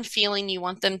one feeling you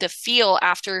want them to feel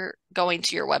after going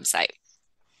to your website?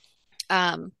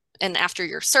 And after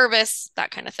your service,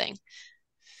 that kind of thing.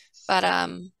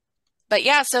 But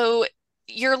yeah, so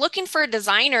you're looking for a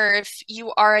designer if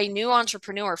you are a new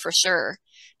entrepreneur for sure,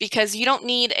 because you don't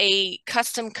need a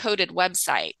custom coded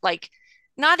website. Like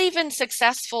not even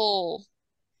successful,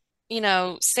 you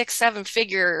know, 6, 7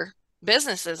 figure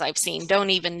businesses I've seen don't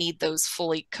even need those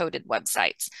fully coded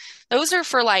websites. Those are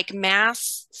for like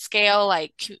mass scale,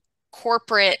 like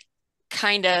corporate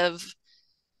kind of,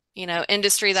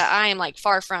 industry that I am like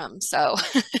far from. So,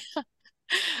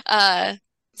 uh,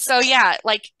 so yeah,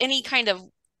 like any kind of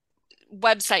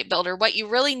website builder, what you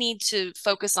really need to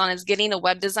focus on is getting a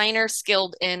web designer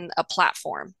skilled in a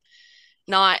platform.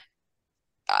 Not,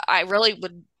 I really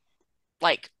would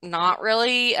like not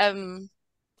really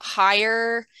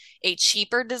hire a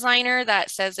cheaper designer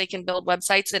that says they can build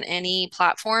websites in any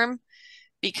platform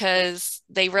because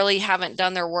they really haven't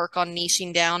done their work on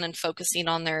niching down and focusing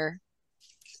on who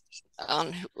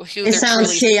It they're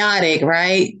sounds truly. chaotic,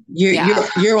 right? You're Yeah.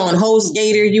 you're on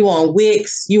HostGator, you on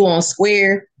Wix, you on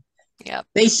Square. Yep.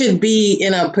 They should be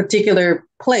in a particular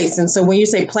place. And so when you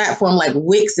say platform, like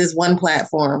Wix is one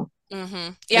platform. Mm-hmm.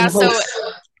 Yeah. So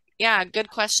yeah, good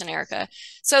question, Erica.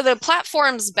 So the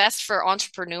platform's best for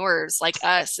entrepreneurs like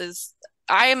us is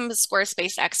I'm a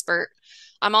Squarespace expert.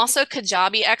 I'm also a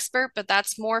Kajabi expert, but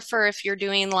that's more for if you're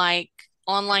doing like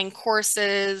online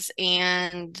courses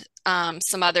and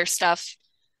some other stuff.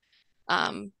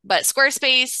 But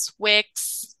Squarespace,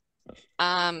 Wix,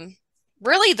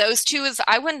 really those two is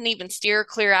I wouldn't even steer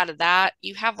clear out of that.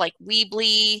 You have like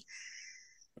Weebly.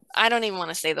 I don't even want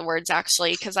to say the words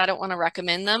actually because I don't want to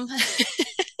recommend them.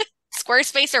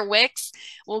 Squarespace or Wix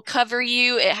will cover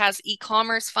you. It has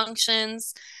e-commerce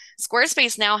functions.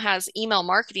 Squarespace now has email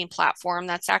marketing platform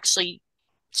that's actually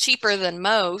cheaper than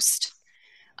most.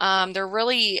 They're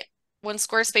really, when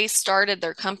Squarespace started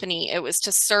their company, it was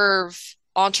to serve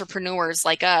entrepreneurs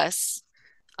like us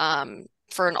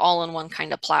for an all-in-one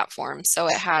kind of platform. So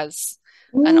it has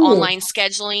an online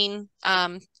scheduling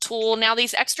tool. Now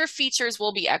these extra features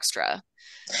will be extra.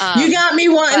 You got me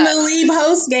wanting to leave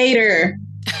HostGator.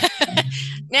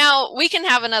 Now we can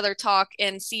have another talk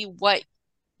and see what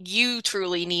you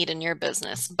truly need in your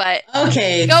business. But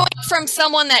okay, going from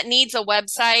someone that needs a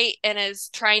website and is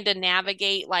trying to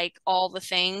navigate like all the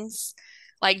things,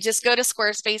 like just go to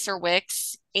Squarespace or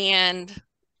Wix and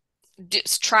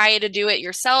just try to do it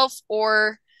yourself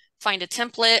or find a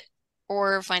template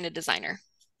or find a designer.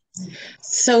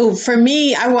 So for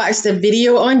me, I watched a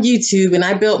video on YouTube and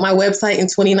I built my website in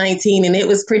 2019 and it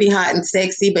was pretty hot and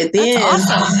sexy, but then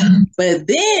That's awesome. But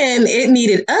then it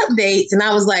needed updates and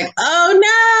I was like, oh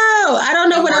no, I don't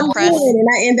know what I'm doing. And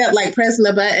I end up like pressing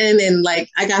the button and like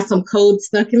I got some code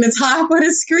stuck in the top of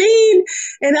the screen.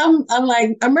 And I'm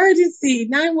like, emergency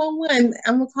 911.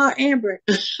 I'm gonna call Amber.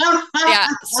 Yeah.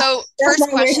 So first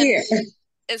question,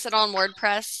 is it on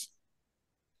WordPress?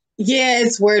 Yeah,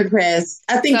 it's WordPress.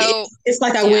 I think it's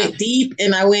like I went deep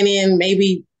and I went in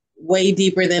maybe way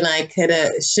deeper than I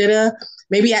coulda, shoulda.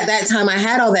 Maybe at that time I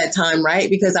had all that time, right?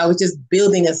 Because I was just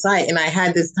building a site and I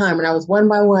had this time and I was one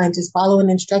by one just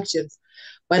following instructions.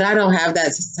 But I don't have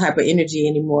that type of energy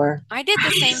anymore. I did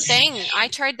the same thing. I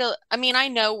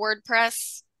know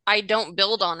WordPress. I don't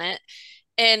build on it.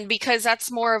 And because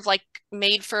that's more of like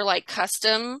made for like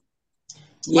custom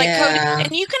like coding,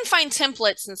 and you can find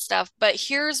templates and stuff, but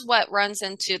here's what runs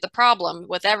into the problem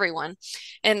with everyone.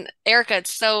 And Erica,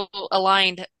 it's so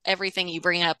aligned, everything you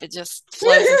bring up, it just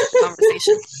flows into the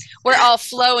conversation. We're all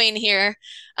flowing here.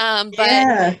 But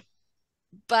the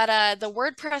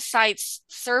WordPress sites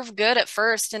serve good at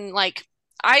first. And like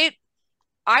I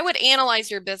would analyze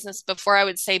your business before I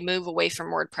would say move away from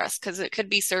WordPress because it could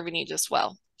be serving you just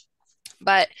well.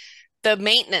 But the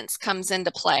maintenance comes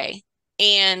into play.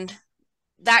 And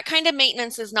that kind of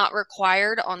maintenance is not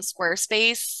required on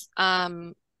Squarespace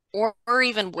or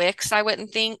even Wix, I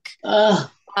wouldn't think.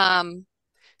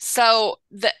 So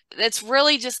it's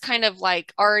really just kind of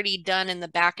like already done in the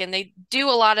back end. They do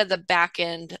a lot of the back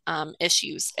end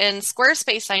issues. And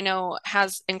Squarespace, I know,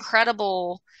 has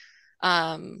incredible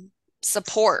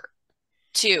support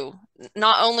too.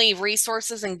 Not only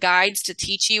resources and guides to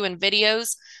teach you and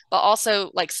videos, but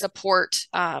also like support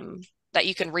that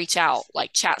you can reach out,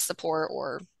 like chat support,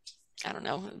 or I don't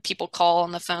know, people call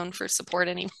on the phone for support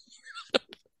anymore. But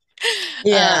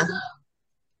yeah.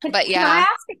 Can I ask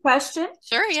a question?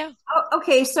 Sure, yeah. Oh,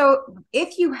 okay, so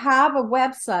if you have a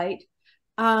website,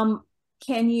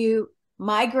 can you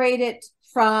migrate it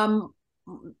from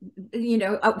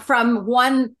from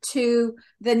one to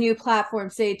the new platform,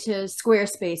 say to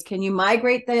Squarespace? Can you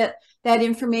migrate that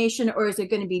information, or is it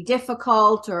going to be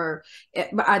difficult, or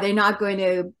are they not going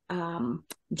to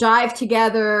jive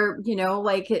together?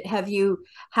 Have you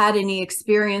had any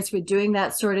experience with doing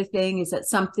that sort of thing? Is that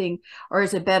something, or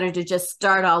is it better to just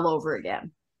start all over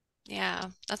again? Yeah,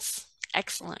 that's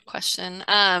excellent question.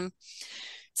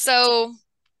 So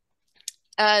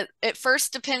It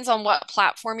first depends on what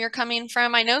platform you're coming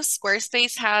from. I know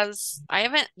Squarespace has, I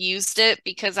haven't used it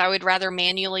because I would rather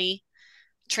manually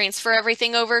transfer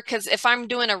everything over. Because if I'm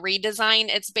doing a redesign,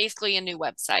 it's basically a new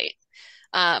website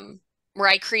where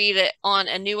I create it on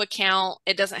a new account.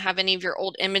 It doesn't have any of your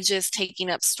old images taking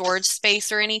up storage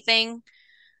space or anything,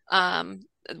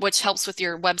 which helps with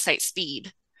your website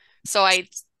speed. So I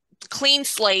clean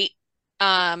slate.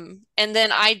 And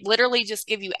then I literally just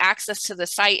give you access to the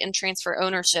site and transfer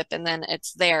ownership, and then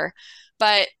it's there.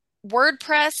 But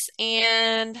WordPress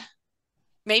and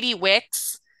maybe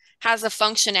Wix has a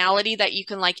functionality that you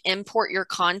can like import your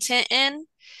content in.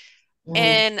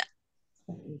 And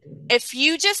if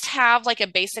you just have like a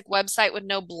basic website with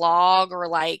no blog or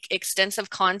like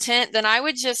extensive content, then I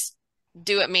would just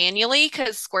do it manually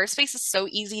because Squarespace is so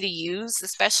easy to use,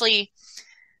 especially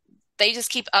they just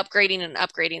keep upgrading and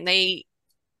upgrading.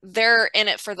 They're in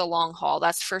it for the long haul.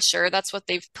 That's for sure. That's what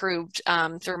they've proved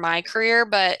through my career.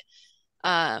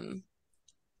 Um,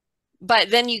 but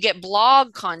then you get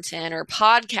blog content or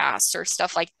podcasts or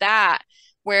stuff like that,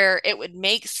 where it would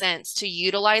make sense to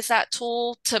utilize that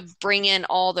tool to bring in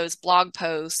all those blog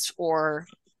posts or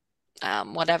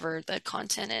whatever the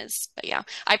content is. But yeah,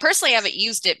 I personally haven't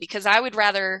used it because I would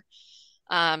rather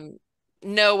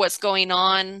know what's going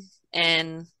on.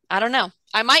 And I don't know.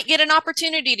 I might get an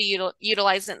opportunity to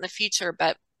utilize it in the future,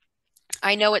 but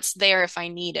I know it's there if I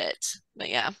need it. But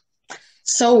yeah.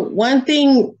 So one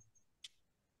thing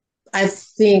I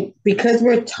think, because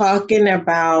we're talking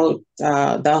about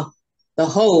the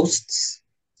hosts,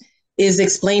 is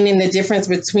explaining the difference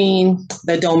between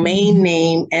the domain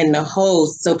name and the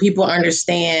host, so people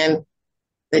understand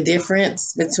the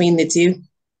difference between the two.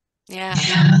 Yeah.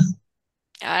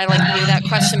 I like knew that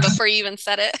question before you even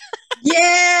said it.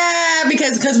 Yeah,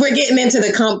 because we're getting into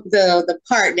the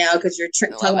part now, because you're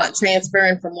talking about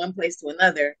transferring from one place to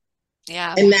another.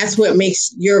 Yeah. And that's what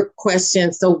makes your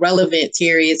question so relevant,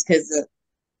 Terry, is because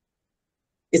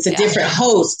it's a different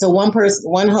host. So one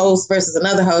host versus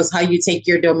another host, how you take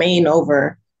your domain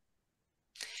over.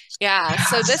 Yeah.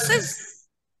 So this is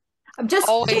just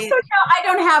so you know, I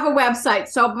don't have a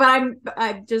website, but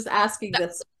I'm just asking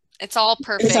this. It's all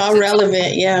perfect. It's all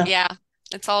relevant. Yeah. Yeah.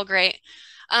 It's all great.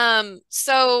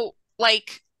 So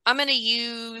like I'm going to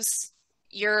use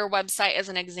your website as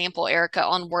an example, Erica,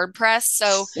 on WordPress.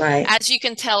 So as you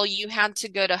can tell, you had to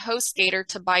go to HostGator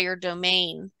to buy your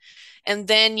domain, and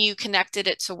then you connected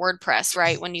it to WordPress,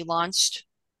 right? When you launched.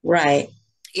 Right.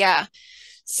 Yeah.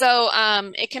 So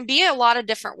it can be a lot of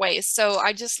different ways. So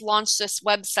I just launched this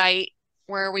website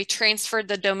where we transferred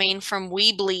the domain from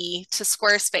Weebly to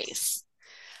Squarespace.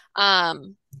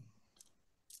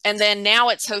 And then now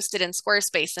it's hosted in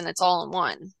Squarespace and it's all in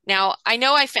one. Now, I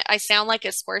know I sound like a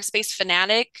Squarespace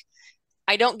fanatic.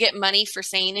 I don't get money for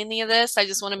saying any of this. I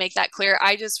just want to make that clear.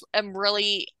 I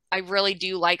really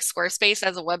do like Squarespace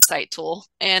as a website tool.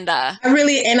 And I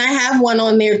have one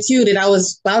on there too that I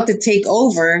was about to take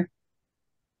over.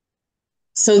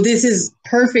 So this is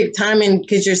perfect timing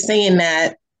because you're saying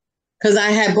that, because I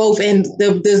had both, and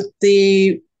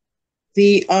the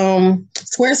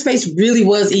Squarespace really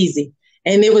was easy.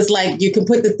 And it was like you can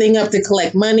put the thing up to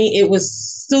collect money. It was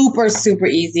super, super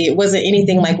easy. It wasn't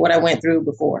anything like what I went through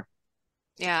before.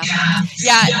 Yeah.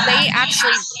 Yeah. They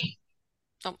actually,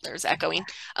 oh, there's echoing.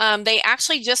 They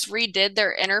actually just redid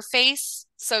their interface.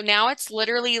 So now it's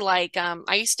literally like,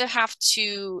 I used to have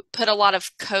to put a lot of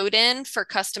code in for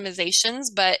customizations,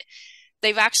 but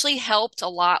they've actually helped a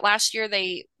lot. Last year,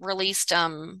 they released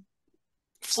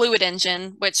Fluid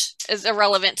Engine, which is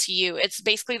irrelevant to you. It's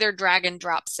basically their drag and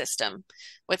drop system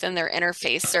within their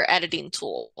interface, their editing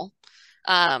tool.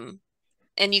 And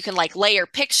you can like layer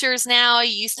pictures now.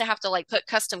 You used to have to like put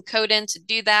custom code in to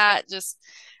do that. Just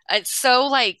it's so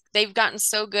like they've gotten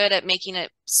so good at making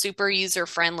it super user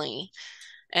friendly.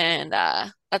 And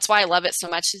that's why I love it so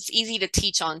much. It's easy to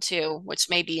teach on too, which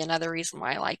may be another reason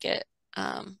why I like it.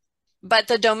 But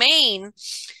the domain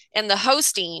and the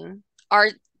hosting are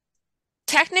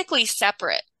technically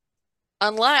separate,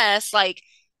 unless like,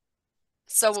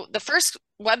 so the first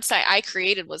website I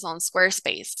created was on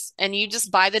Squarespace, and you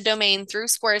just buy the domain through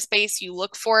Squarespace, you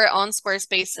look for it on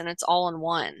Squarespace, and it's all in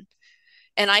one.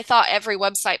 And I thought every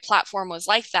website platform was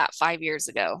like that 5 years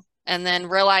ago, and then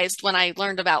realized when I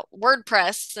learned about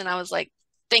WordPress, and I was like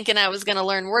thinking I was going to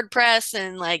learn WordPress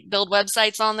and like build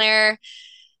websites on there,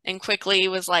 and quickly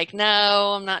was like,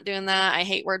 no, I'm not doing that. I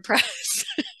hate WordPress.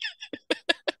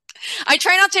 I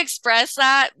try not to express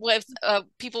that with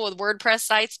people with WordPress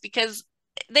sites because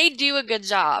they do a good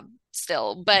job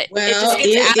still, but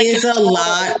it is a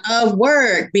lot of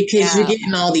work because you're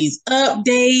getting all these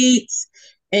updates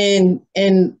and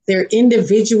they're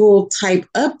individual type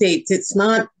updates. It's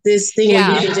not this thing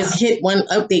where you can just hit one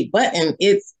update button.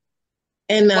 It's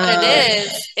and what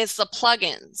it is the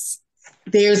plugins.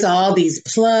 There's all these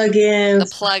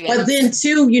plugins. But then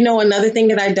too, another thing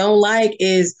that I don't like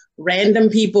is random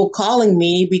people calling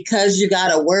me because you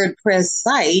got a WordPress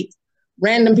site.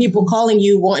 Random people calling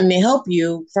you wanting to help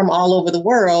you from all over the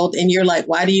world, and you're like,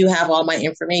 why do you have all my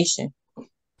information?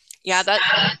 Yeah,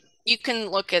 that you can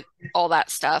look at all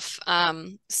that stuff.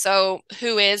 So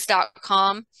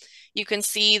whois.com, you can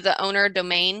see the owner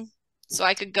domain. So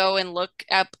I could go and look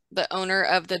up the owner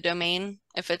of the domain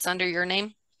if it's under your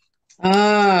name.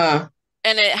 And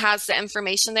it has the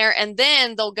information there. And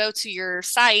then they'll go to your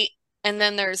site, and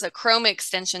then there's a Chrome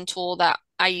extension tool that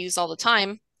I use all the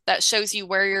time that shows you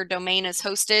where your domain is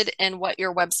hosted and what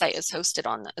your website is hosted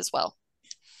on as well.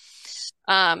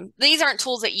 These aren't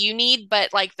tools that you need,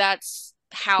 but like that's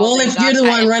how. Well, if you're the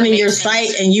one running your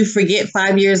site and you forget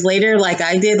 5 years later, like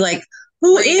I did, like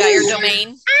who where you got your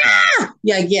domain?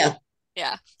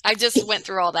 Yeah. I just went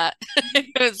through all that.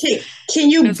 Can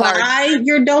you buy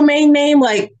your domain name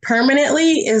like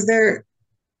permanently?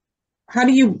 How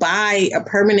do you buy a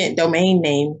permanent domain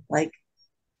name? Like,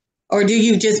 or do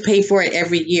you just pay for it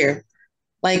every year?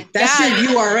 Like that's your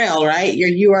URL, right? Your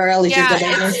URL is your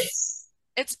domain name.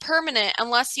 It's permanent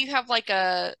unless you have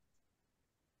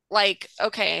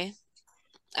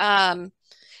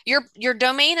your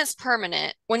domain is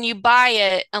permanent when you buy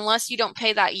it, unless you don't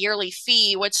pay that yearly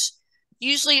fee, which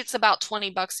usually it's about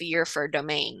 $20 a year for a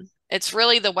domain. It's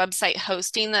really the website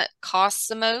hosting that costs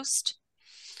the most.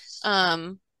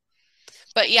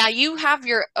 But yeah, you have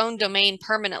your own domain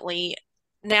permanently.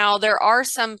 Now, there are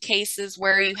some cases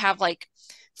where you have like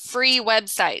free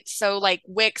websites. So like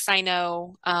Wix, I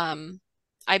know,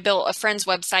 I built a friend's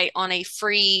website on a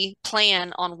free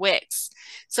plan on Wix.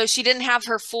 So she didn't have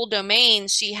her full domain.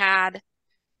 She had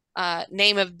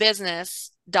name of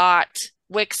business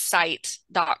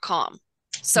 .wixsite.com.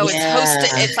 So it's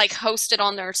hosted, it's like hosted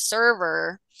on their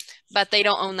server, but they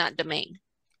don't own that domain.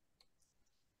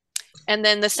 And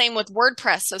then the same with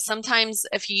WordPress. So sometimes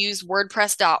if you use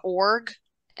wordpress.org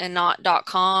and not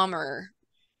 .com, or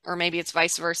maybe it's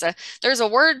vice versa, there's a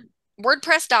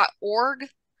wordpress.org,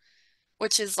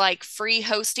 which is like free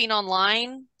hosting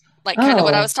online, like kind of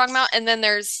what I was talking about. And then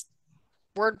there's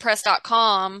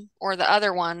wordpress.com, or the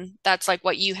other one that's like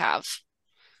what you have,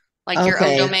 like your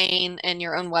own domain and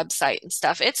your own website and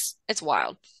stuff. It's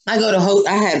wild. I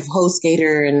have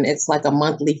HostGator, and it's like a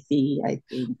monthly fee, I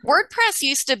think. WordPress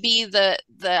used to be the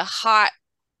hot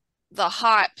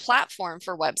platform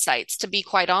for websites, to be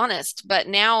quite honest. But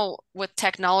now with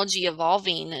technology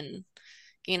evolving and,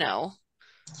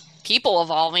 people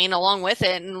evolving along with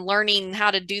it and learning how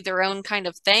to do their own kind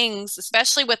of things,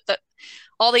 especially with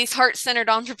all these heart-centered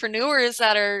entrepreneurs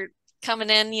that are coming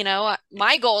in,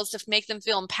 my goal is to make them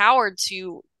feel empowered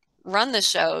to run the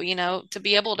show, to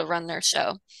be able to run their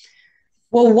show.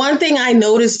 Well, one thing I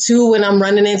noticed too when I'm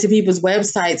running into people's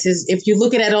websites is if you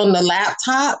look at it on the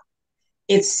laptop,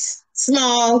 it's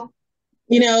small,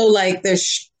 like the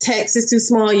text is too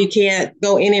small. You can't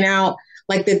go in and out.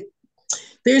 Like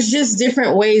there's just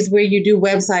different ways where you do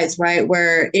websites, right?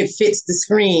 Where it fits the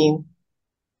screen,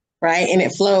 right? And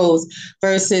it flows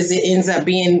versus it ends up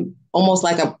being almost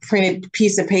like a printed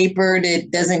piece of paper that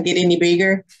doesn't get any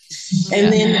bigger.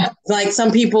 And then like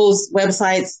some people's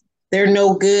websites, they're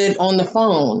no good on the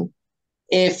phone.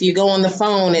 If you go on the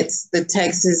phone, the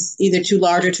text is either too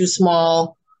large or too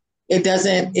small. It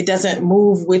doesn't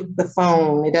move with the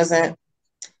phone. It doesn't.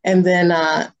 And then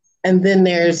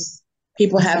there's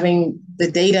people having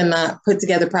the data not put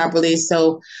together properly.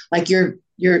 So like your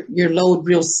load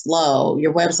real slow.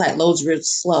 Your website loads real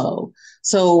slow.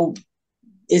 So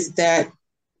is that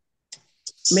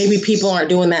maybe people aren't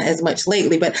doing that as much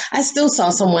lately, but I still saw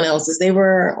someone else's. They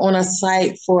were on a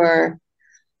site for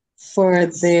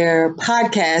their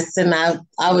podcast, and I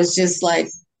was just like,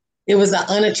 it was an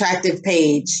unattractive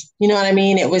page. You know what I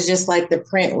mean? It was just like the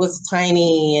print was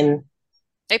tiny, and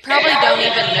they probably don't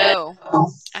even know.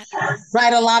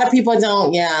 Right, a lot of people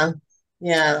don't. Yeah.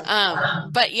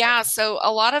 But yeah, so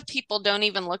a lot of people don't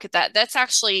even look at that. That's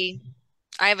actually,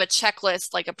 I have a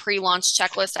checklist, like a pre-launch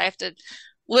checklist. I have to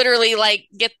literally like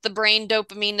get the brain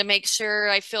dopamine to make sure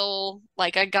I feel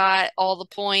like I got all the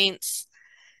points,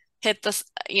 hit this,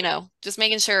 just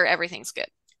making sure everything's good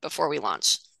before we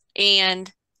launch.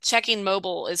 And checking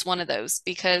mobile is one of those,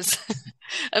 because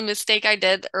a mistake I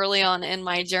did early on in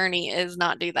my journey is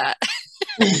not do that.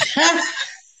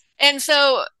 And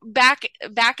so back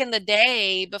in the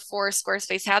day, before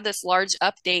Squarespace had this large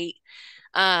update,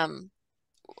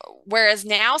 Whereas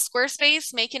now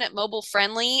Squarespace making it mobile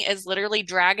friendly is literally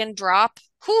drag and drop.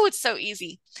 Whoo, it's so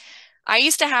easy. I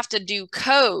used to have to do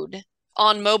code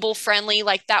on mobile friendly.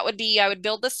 Like that would be, I would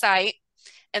build the site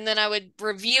and then I would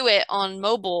review it on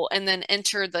mobile and then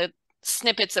enter the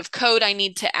snippets of code I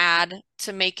need to add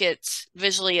to make it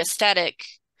visually aesthetic.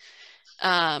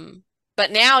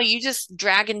 But now you just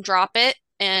drag and drop it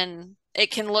and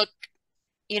it can look,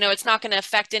 it's not going to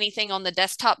affect anything on the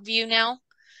desktop view now.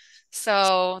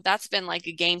 So that's been like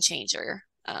a game changer.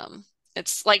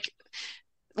 It's like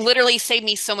literally saved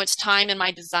me so much time in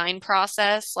my design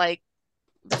process, like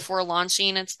before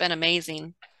launching. It's been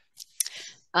amazing.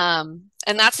 And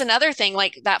that's another thing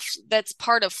like that's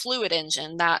part of Fluid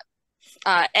Engine, that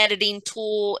editing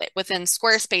tool within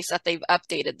Squarespace that they've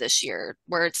updated this year,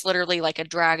 where it's literally like a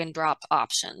drag and drop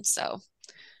option. So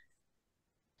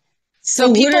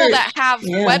people that have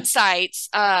websites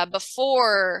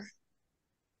before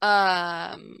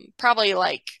probably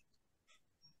like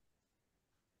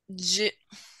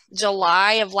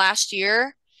July of last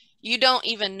year, you don't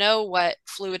even know what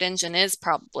Fluid Engine is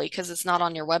probably because it's not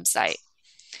on your website.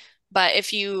 But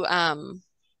if you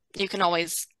can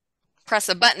always press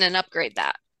a button and upgrade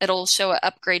that. It'll show an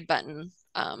upgrade button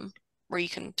where you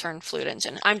can turn Fluid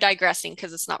Engine. I'm digressing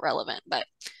because it's not relevant, but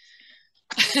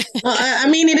well, I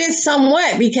mean, it is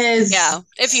somewhat because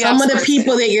if you some of the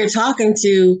people that you're talking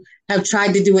to have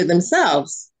tried to do it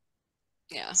themselves.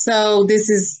 Yeah. So this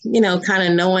is, kind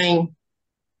of knowing,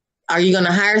 are you going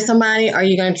to hire somebody? Are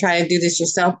you going to try to do this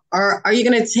yourself? Or are you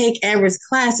going to take Amber's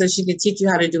class so she can teach you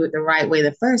how to do it the right way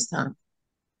the first time?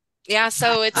 Yeah.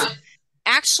 So it's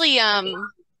actually,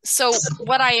 so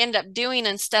what I end up doing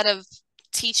instead of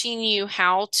teaching you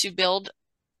how to build,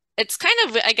 it's kind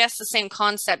of, I guess, the same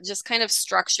concept, just kind of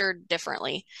structured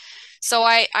differently. So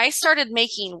I started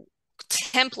making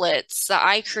templates that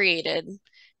I created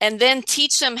and then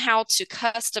teach them how to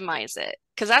customize it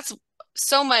because that's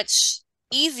so much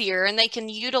easier and they can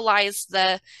utilize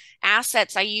the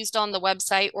assets I used on the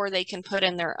website or they can put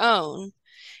in their own.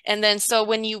 And then so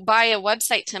when you buy a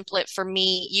website template for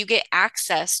me, you get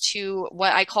access to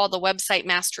what I call the Website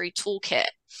Mastery Toolkit.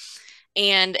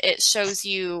 And it shows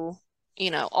you,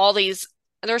 all these,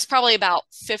 there's probably about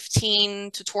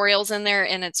 15 tutorials in there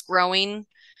and it's growing.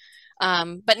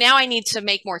 But now I need to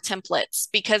make more templates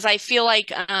because I feel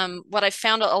like what I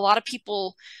found, a lot of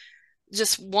people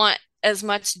just want as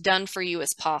much done for you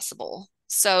as possible.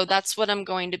 So that's what I'm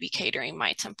going to be catering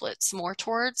my templates more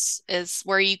towards, is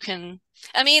where you can,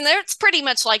 I mean, it's pretty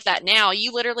much like that now.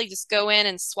 You literally just go in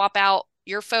and swap out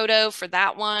your photo for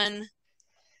that one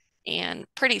and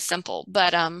pretty simple.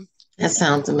 But that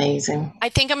sounds amazing. I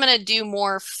think I'm going to do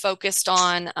more focused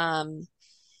on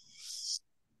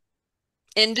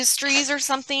industries or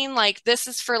something. Like this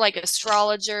is for like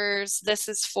astrologers, this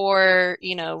is for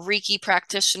Reiki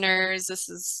practitioners, this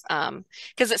is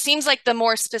because it seems like the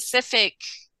more specific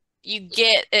you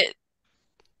get it,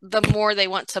 the more they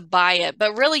want to buy it,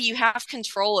 but really you have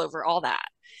control over all that.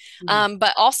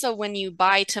 But also when you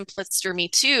buy templates through me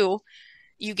too,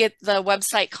 you get the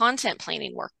website content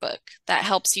planning workbook that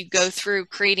helps you go through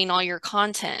creating all your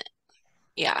content.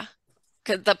 Yeah.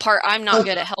 Because the part I'm not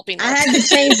good at helping with. I had to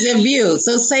change the view.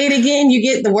 So say it again. You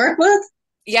get the workbook?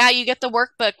 Yeah, you get the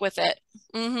workbook with it.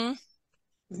 Mm-hmm.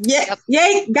 Yeah. Yep.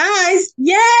 Yay, guys.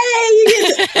 Yay. You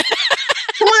get the...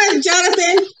 Come on,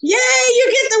 Jonathan. Yay,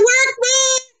 you get the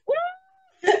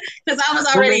workbook. Because I was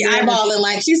already eyeballing,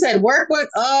 like she said, workbook.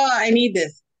 Oh, I need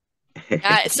this.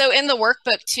 So in the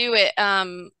workbook too,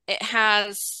 it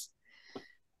has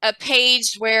a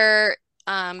page where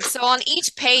so on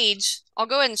each page, I'll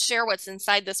go ahead and share what's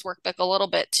inside this workbook a little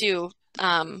bit too,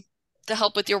 to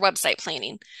help with your website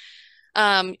planning.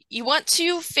 You want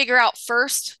to figure out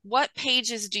first, what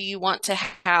pages do you want to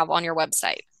have on your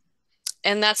website?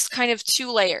 And that's kind of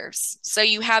two layers. So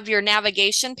you have your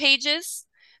navigation pages,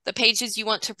 the pages you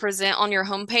want to present on your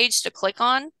homepage to click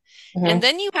on. Mm-hmm. And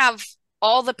then you have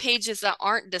all the pages that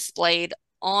aren't displayed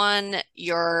on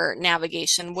your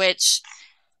navigation, which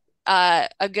a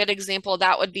good example of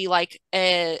that would be like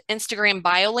an Instagram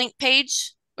bio link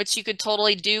page, which you could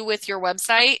totally do with your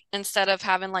website instead of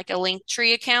having like a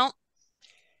Linktree account.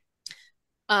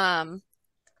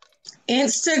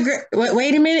 Instagram.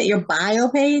 Wait a minute. Your bio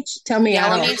page? Tell me.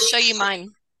 Yeah, let me show you mine.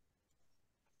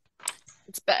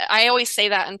 I always say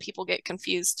that and people get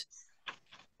confused.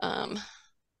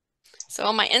 So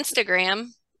on my Instagram,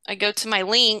 I go to my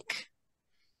link,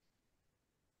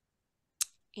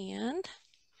 and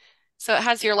so it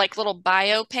has your like little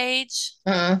bio page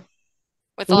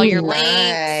with all your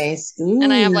links,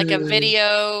 and I have like a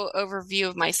video overview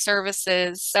of my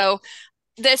services. So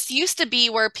this used to be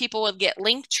where people would get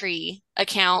Linktree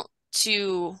account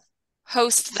to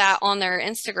host that on their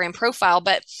Instagram profile.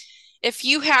 But if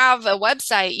you have a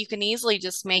website, you can easily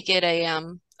just make it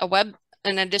an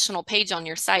additional page on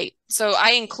your site. So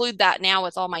I include that now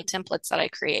with all my templates that I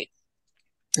create.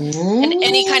 And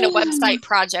any kind of website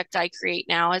project I create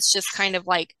now, it's just kind of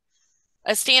like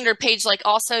a standard page. Like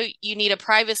also you need a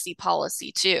privacy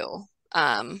policy too.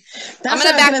 That's what I was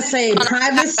going to say,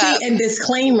 privacy and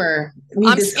disclaimer.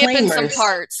 I'm skipping some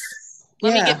parts.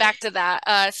 Let me get back to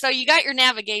that. So you got your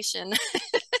navigation,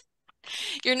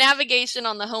 your navigation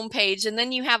on the home page, and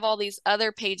then you have all these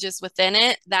other pages within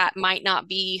it that might not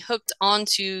be hooked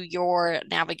onto your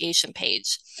navigation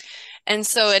page. And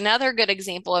so another good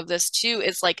example of this too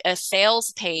is like a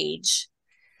sales page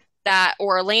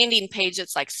or a landing page.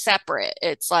 It's like separate.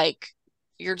 It's like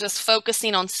you're just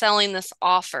focusing on selling this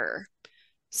offer.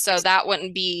 So that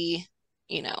wouldn't be,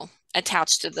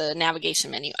 attached to the navigation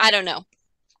menu. I don't know.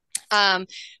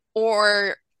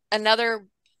 Or another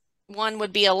one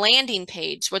would be a landing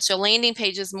page, which a landing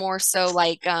page is more so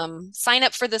like sign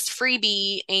up for this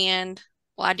freebie and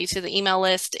we'll add you to the email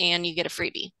list and you get a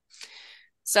freebie.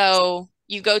 So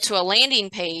you go to a landing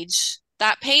page,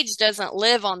 that page doesn't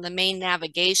live on the main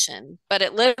navigation, but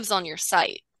it lives on your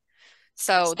site.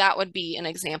 So that would be an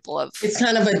example of. It's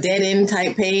kind of a dead end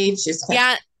type page.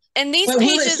 Yeah. And these pages.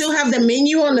 Will it still have the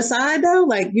menu on the side though?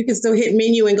 Like you can still hit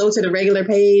menu and go to the regular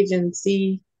page and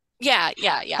see. Yeah.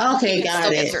 Okay,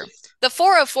 got it. The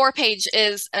 404 page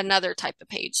is another type of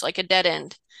page, like a dead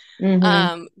end.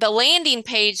 Mm-hmm. The landing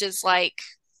page is like,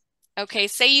 okay,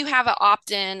 say you have an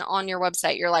opt-in on your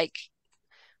website. You're like,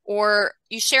 or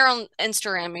you share on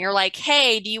Instagram. You're like,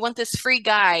 hey, do you want this free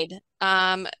guide?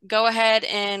 Go ahead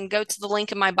and go to the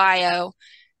link in my bio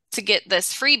to get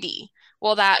this freebie.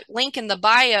 Well, that link in the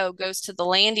bio goes to the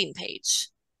landing page.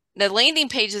 The landing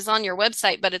page is on your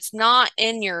website, but it's not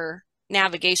in your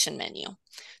navigation menu.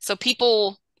 So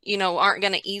people, aren't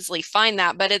going to easily find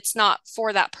that, but it's not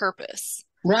for that purpose.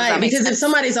 Right, because if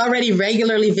somebody's already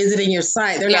regularly visiting your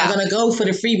site, they're not going to go for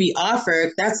the freebie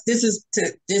offer. This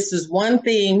is one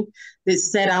thing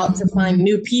that's set out to find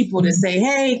new people to say,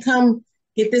 hey, come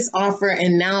get this offer,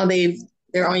 and now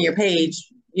they're on your page.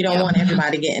 You don't want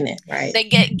everybody getting it, right? They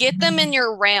get them in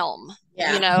your realm.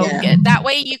 That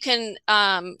way you can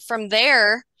from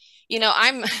there,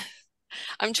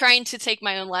 I'm trying to take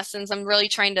my own lessons. I'm really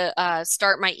trying to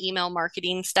start my email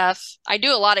marketing stuff. I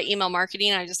do a lot of email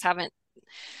marketing. I just haven't.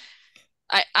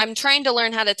 I'm trying to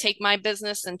learn how to take my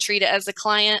business and treat it as a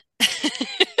client.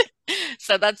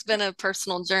 So that's been a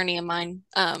personal journey of mine.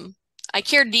 I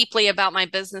care deeply about my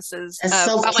businesses,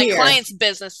 about my clients'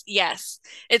 business. Yes.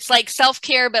 It's like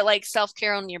self-care, but like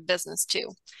self-care on your business too.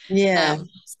 Yeah.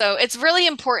 So it's really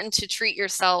important to treat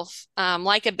yourself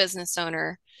like a business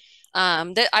owner.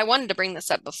 I wanted to bring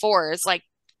this up before. It's like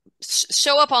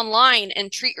show up online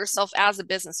and treat yourself as a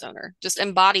business owner. Just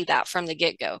embody that from the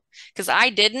get-go. Because I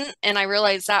didn't, and I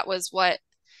realized that was what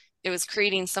it was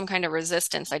creating, some kind of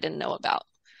resistance I didn't know about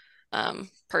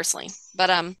personally. But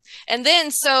and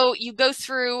then so you go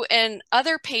through and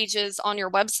other pages on your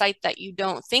website that you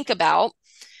don't think about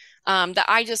that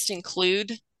I just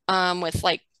include with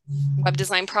like web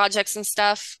design projects and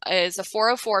stuff is a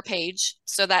 404 page.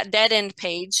 So that dead end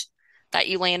page that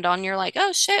you land on, you're like,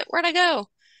 oh shit, where'd I go?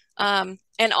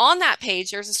 And on that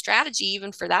page, there's a strategy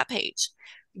even for that page.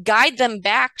 Guide them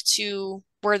back to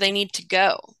where they need to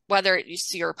go, whether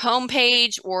it's your home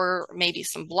page or maybe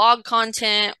some blog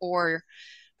content or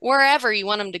wherever you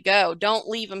want them to go. Don't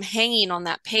leave them hanging on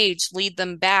that page. Lead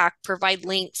them back. Provide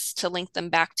links to link them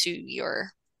back to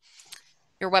your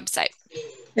website.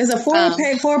 Is a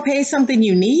 404 page something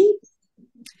you need?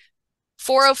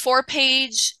 404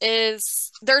 page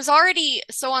is, there's already,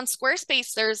 so on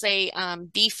Squarespace, there's a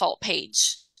default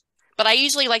page, but I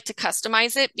usually like to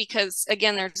customize it because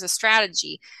again, there's a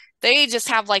strategy. They just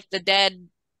have like the dead,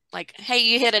 like, hey,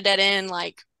 you hit a dead end,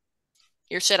 like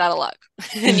you're shit out of luck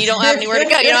and you don't have anywhere to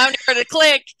go. You don't have anywhere to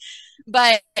click.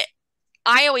 But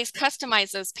I always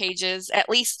customize those pages, at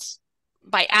least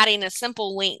by adding a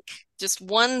simple link, just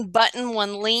one button,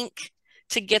 one link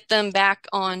to get them back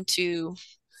onto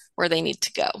where they need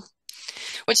to go,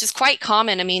 which is quite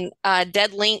common. I mean,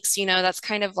 dead links, that's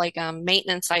kind of like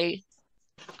maintenance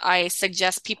I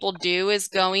suggest people do is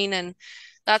going, and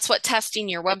that's what testing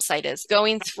your website is,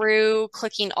 going through,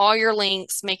 clicking all your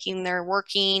links, making they're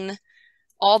working,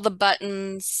 all the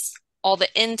buttons, all the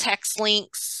in-text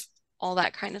links, all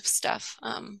that kind of stuff.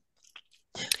 I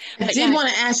did want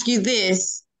to ask you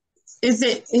this. Is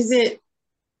it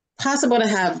possible to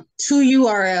have two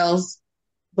URLs,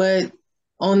 but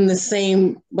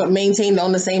maintained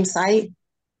on the same site?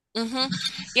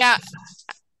 Yeah.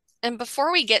 And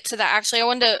before we get to that, actually, I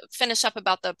wanted to finish up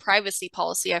about the privacy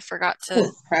policy. I forgot to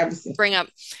Privacy. bring up.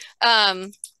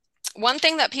 Um, One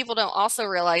thing that people don't also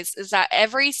realize is that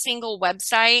every single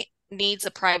website needs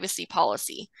a privacy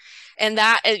policy. And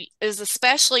that is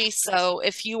especially so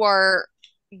if you are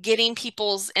getting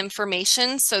people's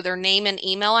information, so their name and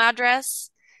email address,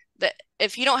 that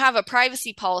if you don't have a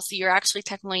privacy policy, you're actually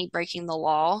technically breaking the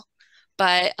law.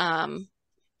 But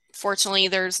fortunately,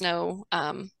 there's no,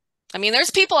 I mean,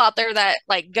 there's people out there that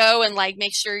like go and like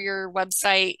make sure your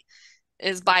website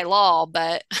is by law,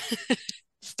 but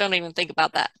just don't even think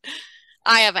about that.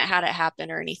 I haven't had it happen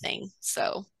or anything.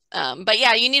 So, but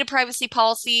yeah, you need a privacy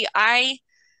policy.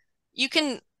 You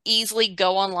can easily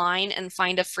go online and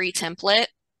find a free template.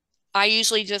 I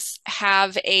usually just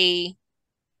have a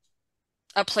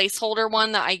placeholder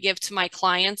one that I give to my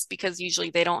clients because usually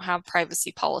they don't have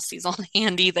privacy policies on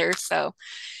hand either. So,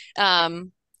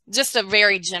 just a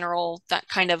very general, that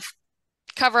kind of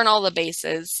covering all the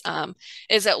bases.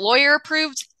 Is it lawyer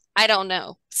approved? I don't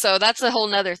know. So that's a whole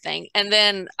nother thing. And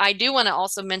then I do want to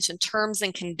also mention terms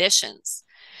and conditions.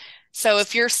 So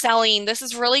if you're selling, this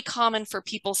is really common for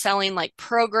people selling like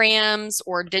programs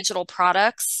or digital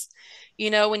products. You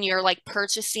know, when you're like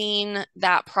purchasing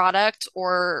that product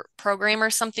or program or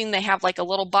something, they have like a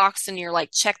little box and you're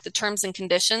like, check the terms and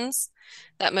conditions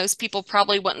that most people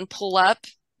probably wouldn't pull up.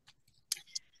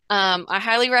 I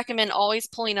highly recommend always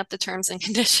pulling up the terms and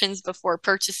conditions before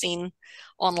purchasing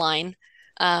online.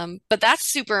 But that's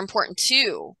super important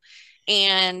too.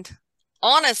 And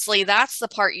honestly, that's the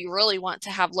part you really want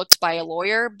to have looked by a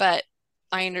lawyer, but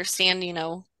I understand,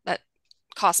 that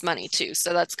costs money too.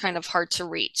 So that's kind of hard to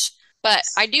reach. But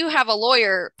I do have a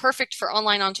lawyer perfect for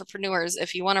online entrepreneurs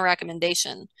if you want a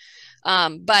recommendation.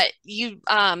 But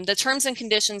the terms and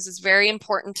conditions is very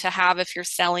important to have if you're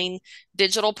selling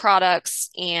digital products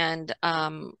and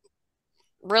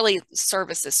really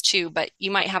services too, but you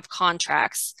might have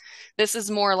contracts. This is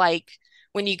more like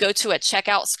when you go to a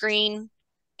checkout screen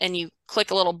and you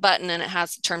click a little button and it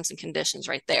has the terms and conditions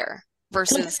right there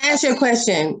versus. Let me ask you a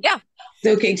question. Yeah.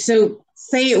 Okay, so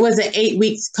say it was an 8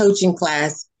 weeks coaching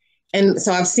class. And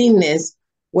so I've seen this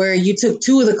where you took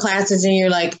 2 of the classes and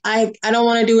you're like, I don't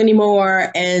want to do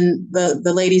anymore. And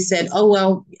the lady said, oh,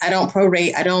 well, I don't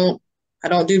prorate. I don't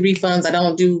do refunds. I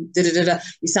don't do da-da-da-da.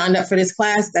 You signed up for this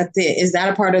class. That's it. Is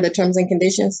that a part of the terms and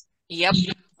conditions? Yep.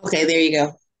 Okay, there you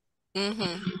go.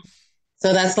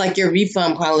 So that's like your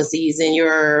refund policies and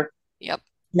your,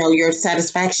 your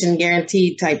satisfaction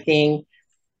guarantee type thing.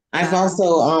 Yeah. I've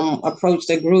also approached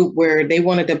a group where they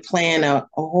wanted to plan a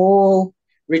whole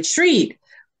retreat,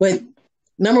 but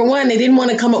number one, they didn't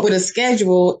want to come up with a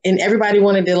schedule and everybody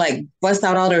wanted to like bust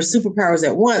out all their superpowers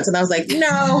at once. And I was like,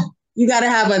 no, you got to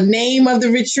have a name of the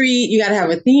retreat. You got to have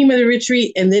a theme of the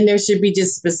retreat. And then there should be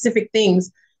just specific things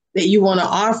that you want to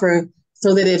offer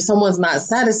so that if someone's not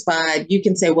satisfied, you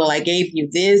can say, well, I gave you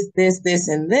this, this, this,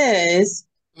 and this.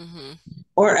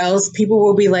 Or else people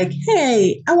will be like,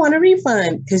 hey, I want a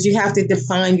refund, because you have to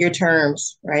define your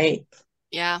terms, right?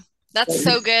 Yeah, that's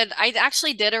so good. I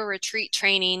actually did a retreat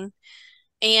training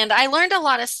and I learned a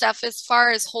lot of stuff as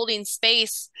far as holding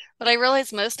space, but I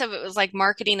realized most of it was like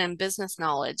marketing and business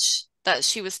knowledge that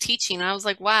she was teaching. I was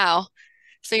like, wow.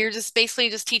 So you're just basically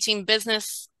just teaching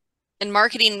business and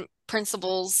marketing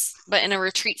principles, but in a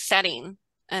retreat setting.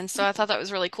 And so I thought that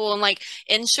was really cool. And like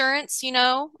insurance,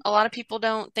 a lot of people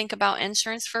don't think about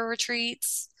insurance for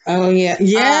retreats. Oh, yeah.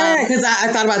 Yeah, because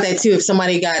I thought about that too. If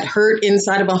somebody got hurt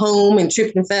inside of a home and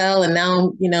tripped and fell and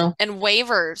now, And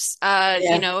waivers,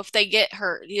 if they get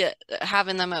hurt,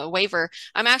 having them a waiver.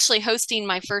 I'm actually hosting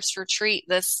my first retreat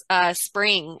this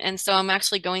spring. And so I'm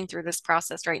actually going through this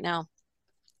process right now.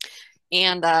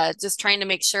 And just trying to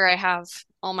make sure I have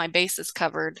all my bases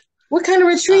covered. What kind of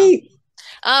retreat?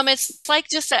 It's like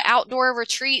just an outdoor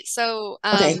retreat. So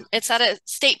It's at a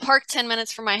state park 10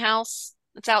 minutes from my house.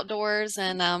 It's outdoors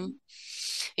and I'm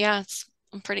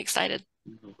pretty excited.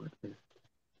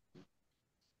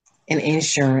 And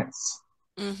insurance.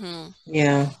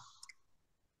 Yeah.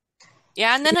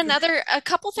 Yeah. And then a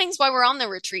couple things while we're on the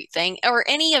retreat thing or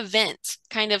any event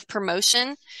kind of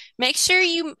promotion, make sure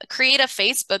you create a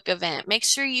Facebook event. Make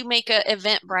sure you make an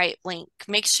Eventbrite link.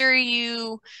 Make sure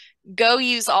you go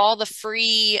use all the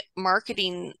free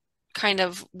marketing kind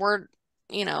of word,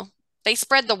 they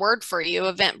spread the word for you,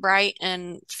 Eventbrite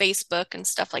and Facebook and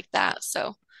stuff like that.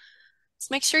 So just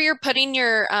make sure you're putting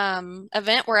your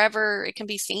event wherever it can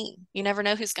be seen. You never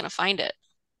know who's going to find it.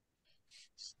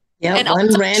 Yeah, and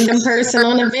one random person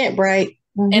on Eventbrite.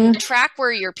 And track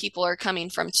where your people are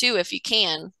coming from too, if you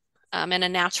can, in a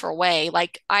natural way.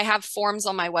 Like I have forms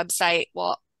on my website.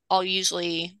 Well, I'll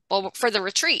usually, well, for the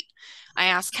retreat, I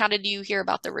ask, how did you hear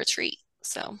about the retreat?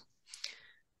 So,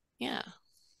 yeah.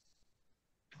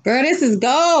 Girl, this is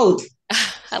gold.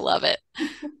 I love it.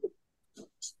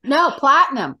 No,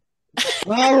 platinum.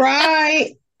 All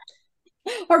right.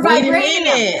 Or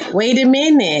vibranium. Wait a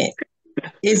minute.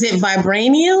 Is it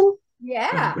vibranium?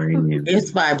 Yeah. Vibranium.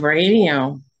 It's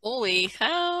vibranium. Holy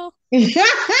hell. Isn't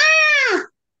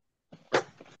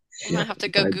I'm gonna have to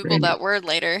go Google that word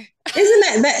later.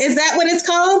 is that what it's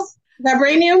called?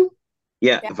 Vibranium?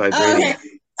 Yeah, vibranium.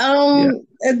 Oh, okay.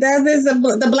 That is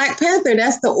the Black Panther.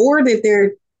 That's the ore that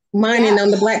they're mining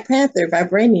on the Black Panther,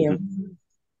 vibranium.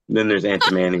 Then there's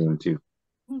antimanium too.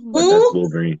 But Who? that's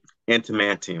Wolverine.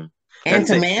 Antimantium.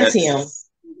 Antimantium.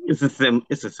 It's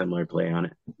a similar play on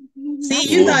it. See,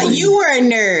 you thought you were a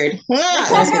nerd.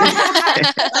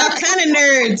 All kind of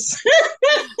nerds.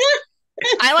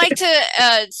 I like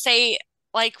to say,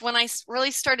 like, when I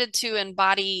really started to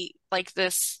embody like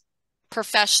this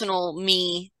professional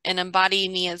me and embody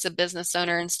me as a business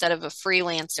owner instead of a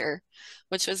freelancer,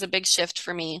 which was a big shift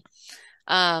for me.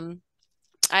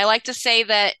 I like to say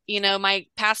that, you know, my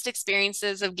past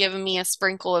experiences have given me a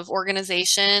sprinkle of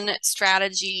organization,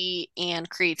 strategy, and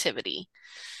creativity.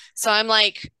 So I'm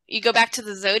like, you go back to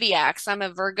the zodiacs, I'm a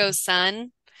Virgo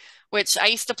sun, which I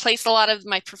used to place a lot of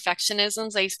my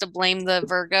perfectionisms. I used to blame the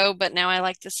Virgo, but now I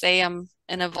like to say I'm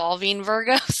an evolving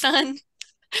Virgo sun.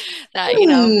 That, you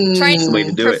know, trying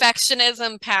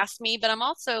perfectionism past me, but I'm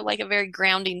also like a very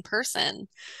grounding person.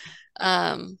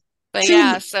 But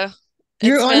yeah, so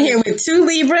you're on here with 2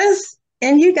 Libras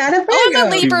and you got a Virgo. Oh, I'm a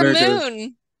Libra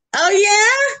moon. Oh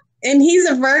yeah, and he's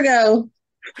a Virgo.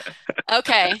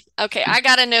 Okay, I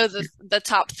gotta know the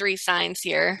top 3 signs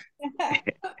here.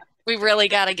 We really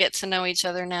got to get to know each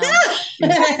other now.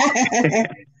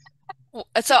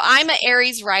 So I'm an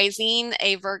Aries rising,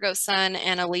 a Virgo sun,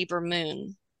 and a Libra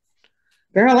moon.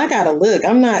 Girl, I gotta look.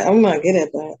 I'm not good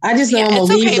at that. I just know I'm a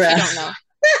Libra. Okay if you don't know.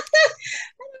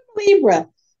 Libra.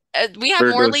 We have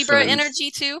Virgo more Libra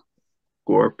energy too.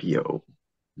 Scorpio.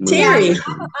 Terry.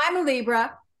 I'm a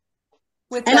Libra.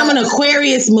 And I'm an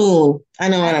Aquarius moon. I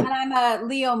know. And I'm a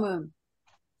Leo moon.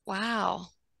 Wow.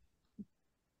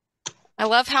 I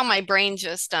love how my brain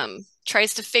just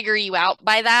tries to figure you out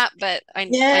by that, but I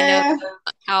know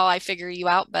how I figure you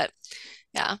out. But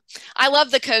yeah, I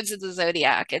love the codes of the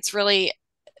zodiac. It's really,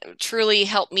 truly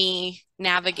helped me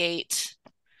navigate.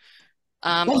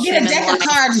 Well, get a deck of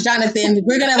cards, Jonathan.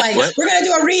 We're gonna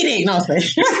do a reading. No,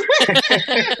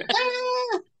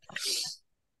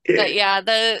 but yeah,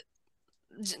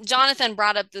 Jonathan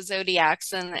brought up the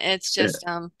zodiacs, and it's just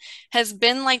has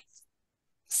been like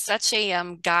such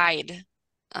a guide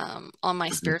on my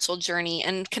spiritual journey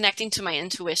and connecting to my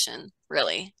intuition,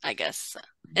 really, I guess,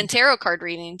 and tarot card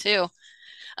reading too.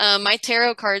 My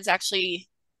tarot cards actually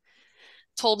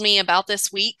told me about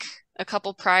this week a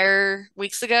couple prior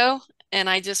weeks ago, and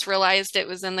I just realized it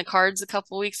was in the cards a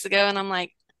couple weeks ago, and I'm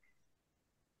like,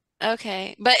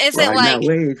 okay, but is it like,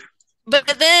 but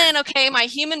then, okay, my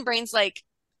human brain's like,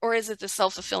 or is it the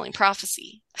self-fulfilling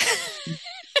prophecy?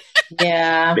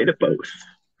 Yeah. Bit of both.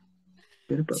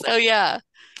 So yeah,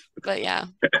 but yeah,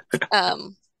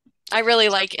 I really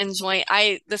like enjoying.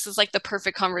 This is like the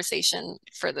perfect conversation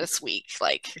for this week.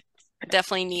 Like,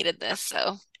 definitely needed this.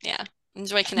 So yeah,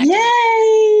 enjoy connecting.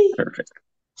 Yay! Perfect.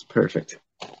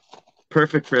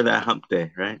 Perfect for that hump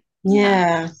day, right?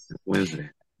 Yeah. Wednesday.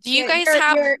 Do you guys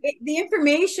have the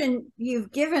information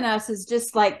you've given us is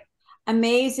just like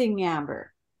amazing,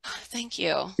 Amber. Thank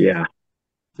you. Yeah.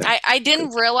 I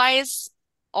didn't realize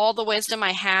all the wisdom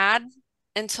I had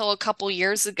until a couple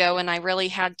years ago, and I really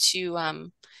had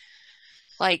to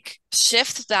like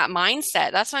shift that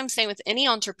mindset. That's what I'm saying with any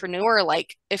entrepreneur.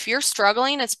 Like, if you're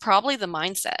struggling, it's probably the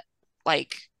mindset.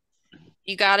 Like,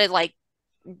 you got to like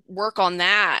work on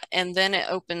that, and then it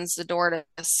opens the door to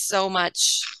so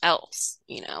much else,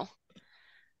 you know.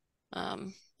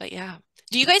 But yeah,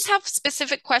 do you guys have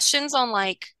specific questions on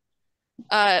like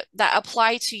that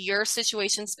apply to your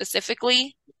situation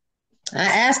specifically? I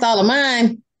asked all of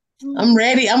mine. I'm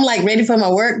ready. I'm like ready for my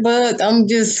workbook. I'm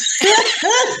just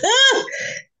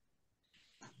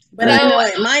but I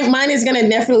know mine is gonna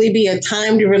definitely be a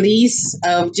timed release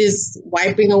of just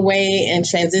wiping away and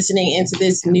transitioning into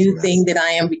this new thing that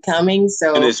I am becoming.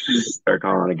 So and it's start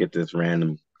calling to get this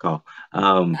random call.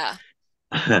 I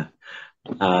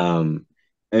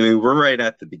mean, we're right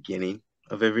at the beginning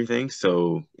of everything.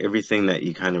 So everything that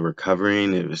you kind of were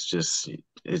covering, it's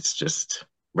just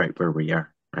right where we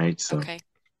are, right? So,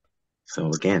 so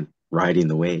again, riding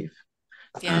the wave.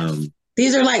 Yeah.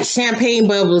 These are like champagne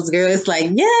bubbles, girl. It's like,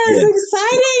 exciting.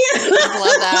 I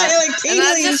love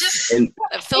that.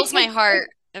 It fills my heart.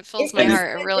 It fills my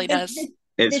heart. It really does.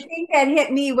 The thing that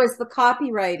hit me was the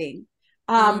copywriting,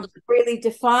 really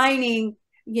defining,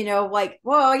 you know, like,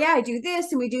 well, yeah, I do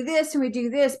this and we do this and we do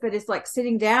this, but it's like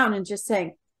sitting down and just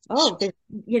saying, oh,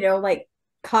 you know, like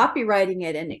copywriting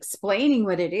it and explaining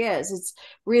what it is. It's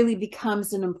really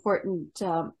becomes an important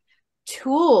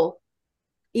tool,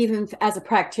 even as a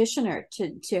practitioner,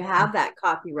 to have that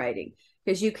copywriting,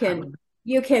 because you can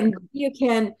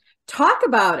talk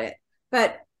about it,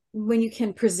 but when you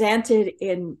can present it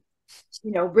in,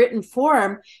 you know, written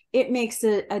form, it makes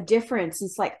a difference.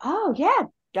 It's like, oh yeah,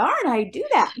 darn, I do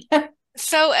that.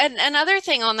 So, and another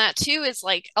thing on that too is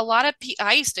like a lot of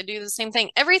I used to do the same thing.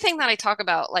 Everything that I talk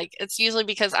about, like it's usually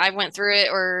because I went through it,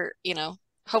 or, you know,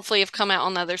 hopefully have come out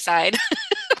on the other side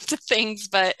to things.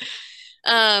 But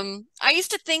I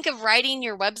used to think of writing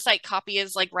your website copy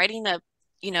as like writing a,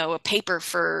 you know, a paper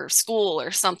for school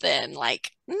or something.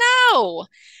 Like, no,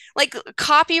 like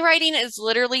copywriting is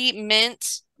literally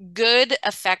meant, good,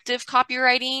 effective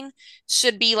copywriting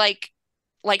should be like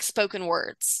spoken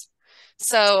words.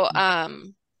 So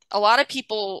a lot of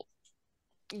people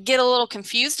get a little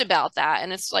confused about that.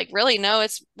 And it's like, really, no,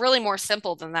 it's really more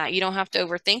simple than that. You don't have to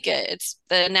overthink it. It's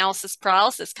the analysis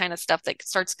paralysis kind of stuff that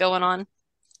starts going on.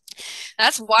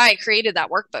 That's why I created that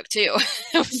workbook too.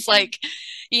 It was like,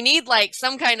 you need like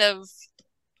some kind of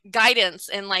guidance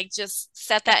and like just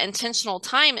set that intentional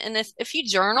time. And if you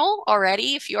journal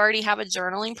already, if you already have a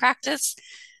journaling practice,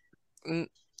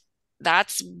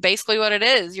 that's basically what it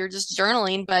is. You're just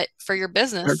journaling, but for your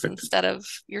business instead of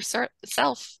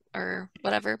yourself or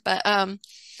whatever. But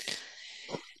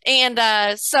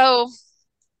so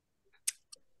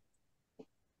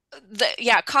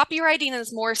copywriting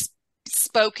is more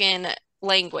spoken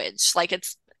language. Like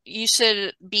you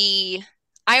should be,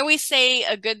 I always say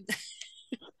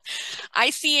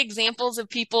I see examples of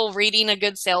people reading a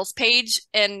good sales page,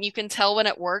 and you can tell when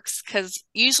it works, because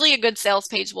usually a good sales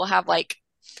page will have like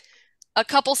a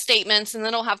couple statements, and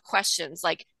then it'll have questions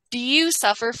like, do you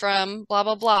suffer from blah,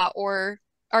 blah, blah? Or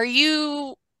are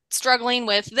you struggling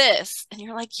with this? And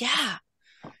you're like, yeah,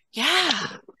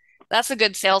 that's a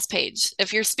good sales page.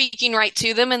 If you're speaking right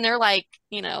to them and they're like,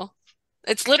 you know,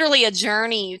 it's literally a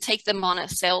journey. You take them on a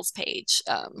sales page.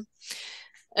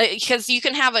 Because you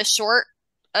can have a short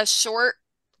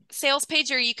sales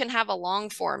page, or you can have a long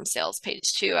form sales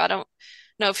page too. I don't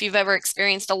know if you've ever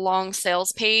experienced a long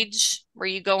sales page where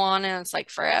you go on and it's like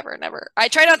forever and ever. I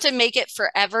try not to make it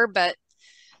forever, but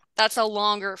that's a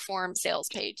longer form sales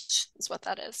page is what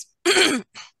that is.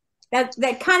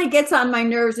 that kind of gets on my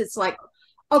nerves. It's like,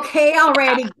 okay,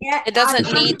 already get it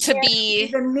doesn't need to be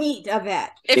the meat of it.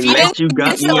 If you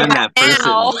got me on that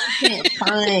person.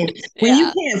 When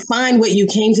you can't find what you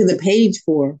came to the page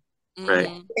for. Right.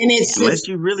 And it's just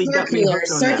you really circular,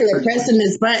 pressing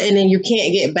this button and you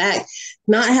can't get back.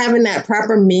 Not having that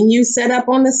proper menu set up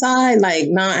on the side, like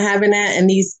not having that, and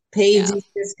these pages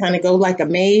just kind of go like a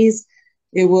maze.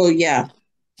 It will,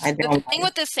 I don't. The thing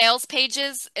with the sales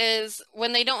pages is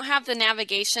when they don't have the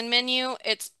navigation menu,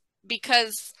 it's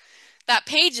because that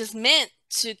page is meant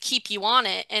to keep you on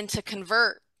it and to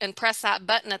convert and press that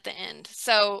button at the end.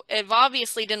 So it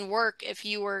obviously didn't work if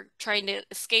you were trying to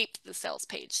escape the sales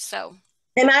page. So,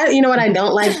 and you know what I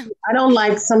don't like? I don't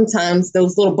like sometimes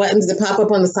those little buttons that pop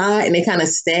up on the side and they kind of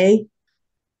stay.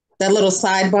 That little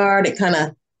sidebar that kind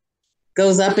of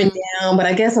goes up and down. But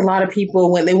I guess a lot of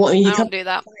people, when they want you to do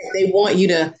that, they want you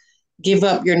to give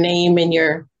up your name and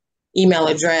your email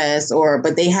address,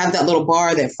 but they have that little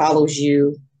bar that follows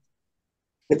you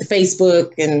with the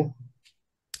Facebook and.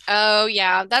 Oh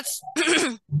yeah, that's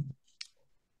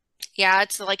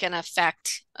it's like an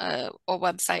effect, a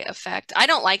website effect. I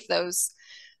don't like those.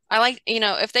 I like,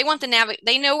 if they want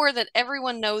they know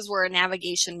everyone knows where a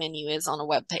navigation menu is on a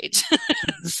web page.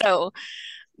 So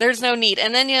there's no need.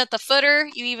 And then at the footer,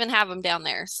 you even have them down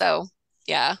there. So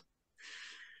yeah.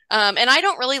 And I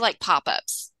don't really like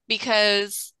pop-ups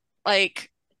because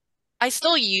like I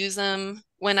still use them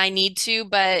when I need to,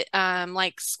 but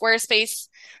like Squarespace,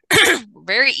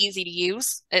 very easy to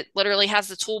use. It literally has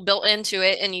the tool built into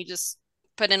it and you just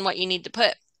put in what you need to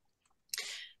put.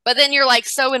 But then you're like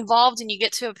so involved and you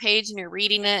get to a page and you're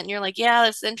reading it and you're like, yeah,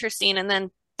 that's interesting. And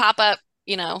then pop up,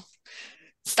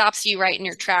 stops you right in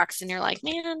your tracks and you're like,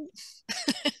 man.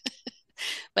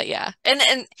 But yeah.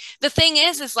 And the thing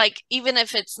is like, even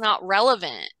if it's not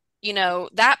relevant,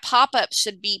 that pop-up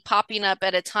should be popping up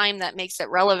at a time that makes it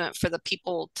relevant for the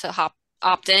people to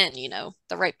opt in,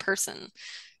 the right person.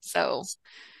 So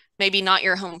maybe not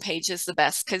your homepage is the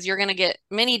best because you're going to get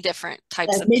many different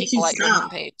types of people at your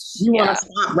homepage. You want to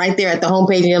stop right there at the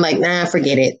homepage and you're like, nah,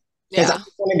 forget it. because I Yeah.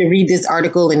 wanted to read this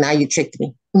article and now you tricked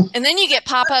me. And then you get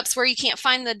pop-ups where you can't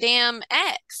find the damn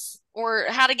X or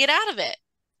how to get out of it.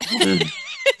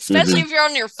 Especially if you're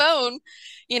on your phone,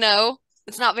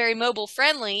 it's not very mobile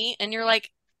friendly. And you're like,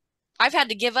 I've had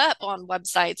to give up on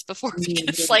websites before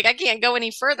because like I can't go any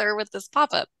further with this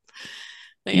pop-up.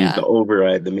 Use the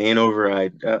override, the main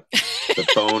override, the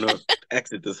phone,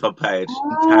 exit this whole page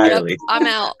entirely. Yep, I'm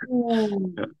out.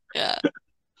 Yeah.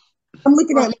 I'm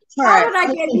looking at my chart. How did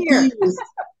I get here?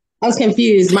 I was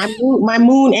confused. My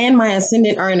moon and my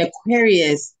ascendant are in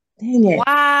Aquarius. Dang it.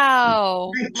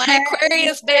 Wow. My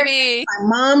Aquarius baby. My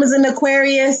mom is in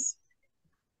Aquarius.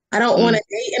 I don't want to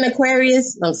date an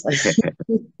Aquarius. I'm sorry.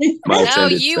 No,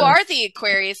 you are the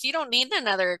Aquarius. You don't need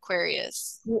another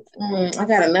Aquarius. I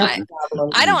got enough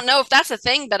problems. I don't know if that's a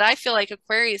thing, but I feel like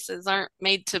Aquariuses aren't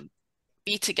made to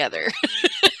be together.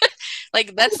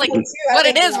 Like that's like what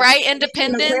it is, right?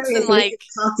 Independence and like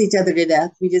talk to each other to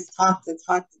death. We just talked and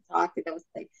talked and talked, and I was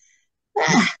like,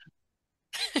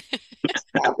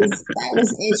 that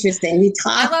was interesting. We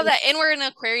talked. I love that, and we're in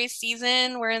Aquarius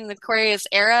season. We're in the Aquarius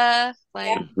era,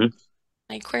 like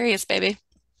Aquarius baby.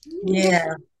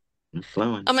 Yeah.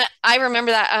 Flowing. I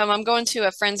remember that. I'm going to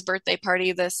a friend's birthday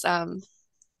party this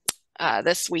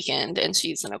weekend, and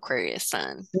she's an Aquarius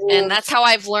sun, and that's how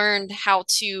I've learned how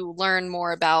to learn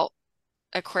more about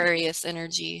Aquarius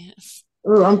energy.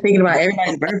 Oh, I'm thinking about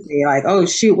everybody's birthday. Like, oh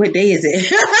shoot, what day is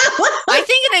it? I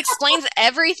think it explains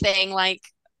everything. Like,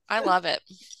 I love it.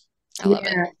 I love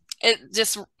it. It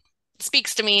just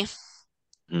speaks to me.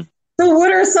 So,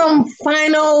 what are some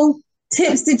final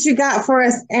tips that you got for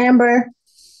us, Amber?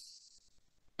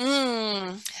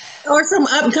 Or some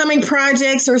upcoming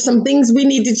projects or some things we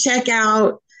need to check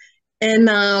out. And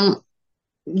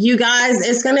you guys,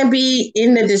 it's going to be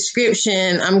in the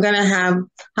description. I'm going to have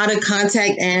how to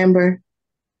contact Amber,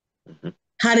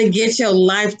 how to get your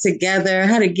life together,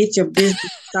 how to get your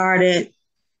business started.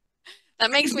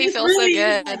 That makes me feel so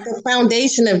good. Like the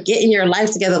foundation of getting your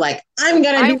life together. Like,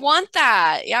 I want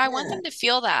that. Yeah, I want them to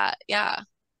feel that. Yeah.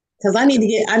 Because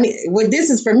what this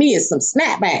is for me is some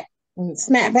snapback.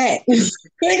 Snapback. Because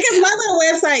my little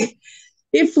website,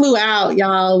 it flew out,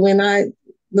 y'all, when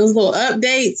those little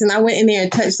updates, and I went in there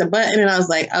and touched the button, and I was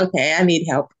like, okay, I need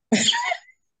help.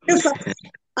 I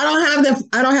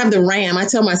don't have the RAM. I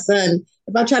tell my son,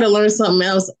 if I try to learn something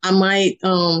else, I might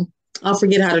I'll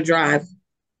forget how to drive.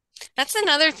 That's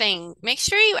another thing. Make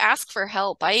sure you ask for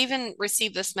help. I even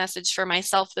received this message for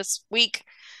myself this week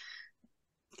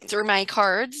through my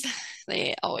cards.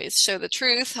 They always show the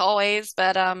truth, always,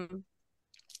 but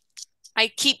I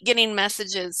keep getting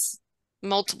messages,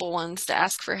 multiple ones, to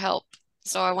ask for help.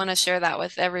 So I want to share that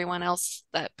with everyone else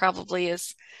that probably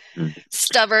is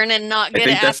stubborn and not good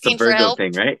at asking for help.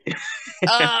 Thing, right?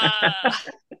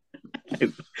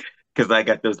 Because I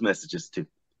got those messages too.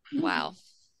 Wow.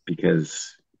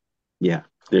 Because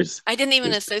I didn't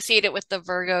even associate it with the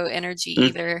Virgo energy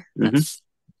either. That's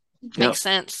makes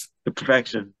sense. The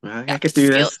perfection. I can do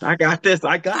this. I got this.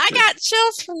 I got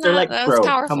chills from that. They're like, that was bro,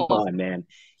 powerful. come on, man.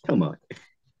 Come on.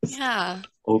 Yeah.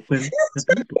 Open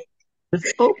the people.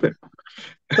 Just open.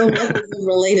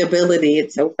 Relatability.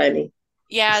 It's so funny.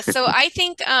 Yeah. So I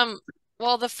think,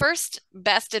 the first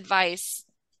best advice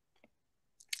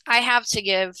I have to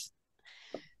give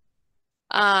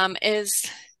is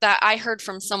that I heard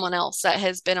from someone else that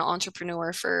has been an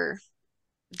entrepreneur for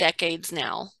decades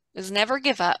now, is never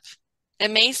give up.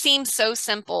 It may seem so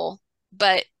simple,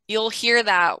 but you'll hear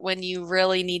that when you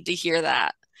really need to hear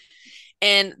that.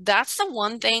 And that's the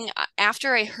one thing,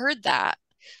 after I heard that,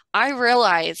 I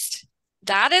realized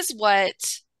that's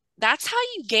how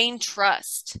you gain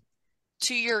trust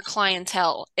to your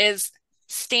clientele, is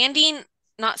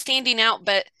not standing out,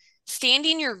 but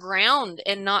standing your ground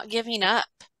and not giving up.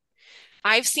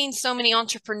 I've seen so many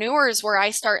entrepreneurs where I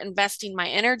start investing my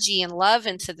energy and love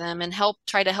into them and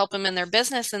try to help them in their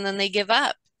business, and then they give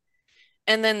up.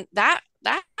 And then that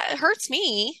hurts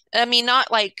me. I mean,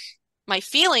 not like my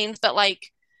feelings, but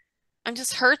like I'm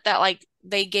just hurt that like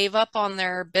they gave up on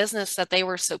their business that they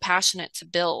were so passionate to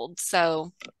build.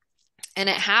 So, and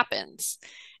it happens.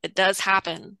 It does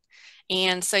happen.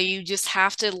 And so you just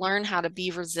have to learn how to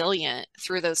be resilient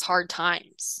through those hard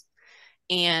times.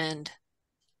 And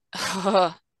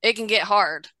it can get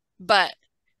hard, but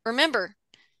remember,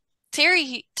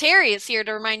 Terry is here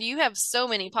to remind you have so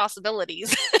many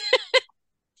possibilities.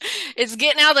 It's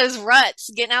getting out of those ruts,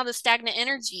 getting out of the stagnant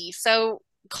energy. So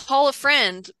call a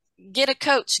friend, get a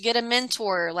coach, get a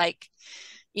mentor. Like,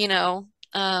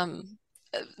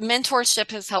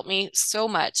 mentorship has helped me so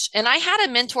much. And I had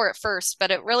a mentor at first, but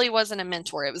it really wasn't a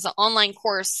mentor. It was an online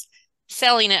course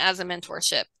selling it as a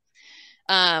mentorship.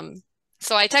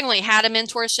 So I technically had a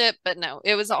mentorship, but no,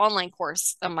 it was an online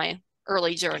course on my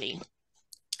early journey.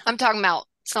 I'm talking about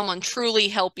someone truly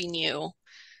helping you,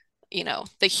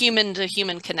 the human to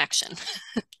human connection,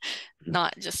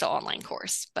 not just an online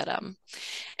course. But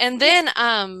and then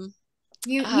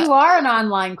you are an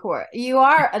online course. You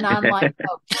are an online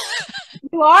coach.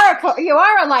 You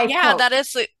are a life yeah, coach.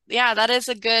 that is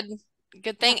a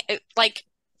good thing. Like,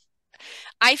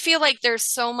 I feel like there's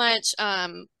so much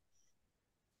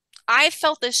I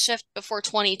felt this shift before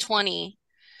 2020,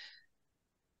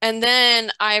 and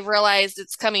then I realized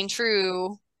it's coming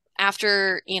true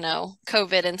after,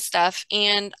 COVID and stuff.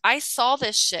 And I saw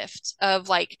this shift of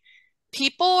like,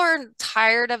 people are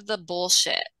tired of the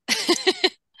bullshit.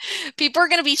 People are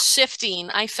going to be shifting.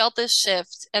 I felt this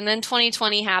shift. And then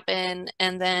 2020 happened.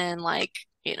 And then, like,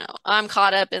 I'm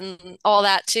caught up in all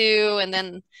that too. And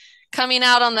then coming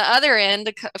out on the other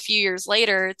end a few years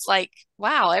later, it's like,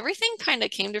 wow, everything kind of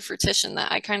came to fruition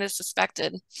that I kind of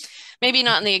suspected. Maybe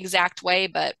not in the exact way,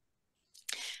 but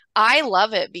I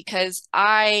love it because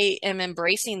I am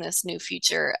embracing this new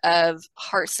future of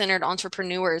heart-centered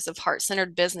entrepreneurs, of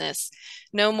heart-centered business.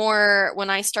 No more, when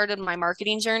I started my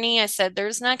marketing journey, I said,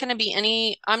 there's not going to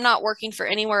be I'm not working for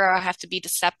anywhere I have to be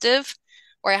deceptive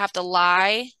or I have to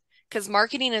lie, because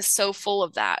marketing is so full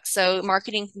of that. So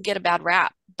marketing can get a bad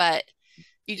rap, but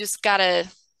you just gotta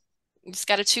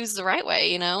choose the right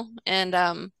way,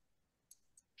 And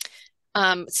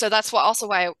so that's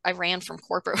why I ran from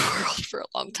corporate world for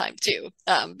a long time too,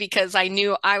 because I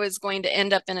knew I was going to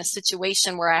end up in a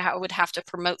situation where I would have to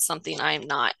promote something I am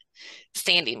not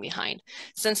standing behind.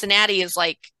 Cincinnati is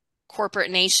like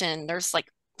corporate nation. There's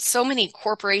like so many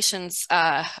corporations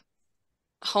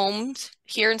homed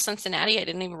here in Cincinnati. I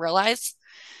didn't even realize.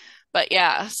 But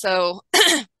yeah, so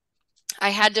I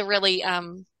had to really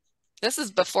this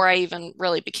is before I even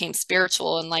really became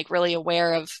spiritual and like really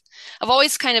aware of, I've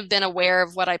always kind of been aware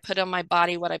of what I put on my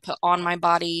body, what I put on my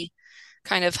body,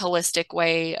 kind of holistic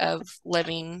way of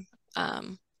living.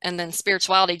 And then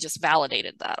spirituality just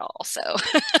validated that all. So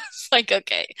it's like,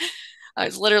 okay, I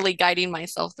was literally guiding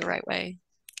myself the right way.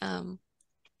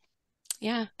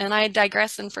 Yeah. And I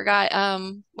digressed and forgot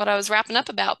what I was wrapping up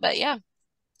about, but yeah.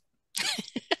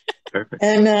 Perfect.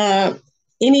 And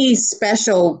any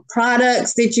special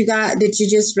products that you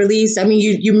just released? I mean,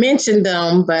 you mentioned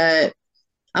them, but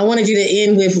I wanted you to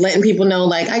end with letting people know,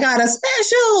 like, I got a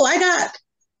special.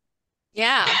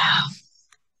 Yeah.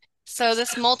 So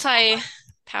this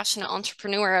multi-passionate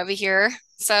entrepreneur over here.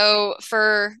 So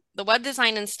for the web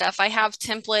design and stuff, I have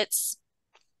templates.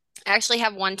 I actually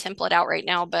have one template out right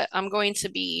now, but I'm going to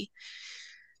be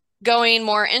going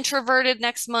more introverted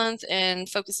next month and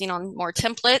focusing on more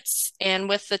templates. And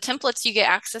with the templates, you get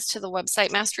access to the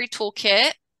Website Mastery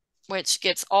Toolkit, which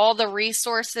gets all the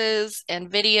resources and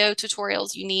video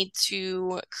tutorials you need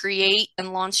to create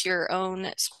and launch your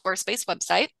own Squarespace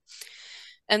website.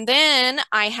 And then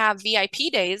I have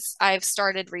VIP days I've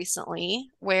started recently,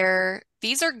 where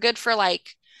these are good for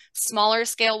like smaller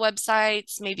scale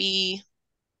websites, maybe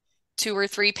 2 or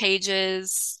 3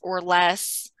 pages or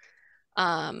less.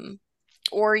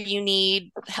 Or you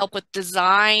need help with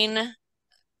design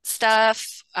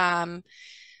stuff.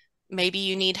 Maybe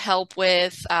you need help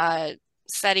with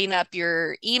setting up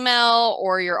your email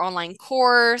or your online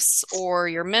course or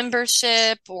your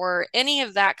membership or any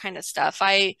of that kind of stuff.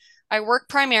 I work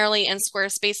primarily in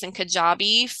Squarespace and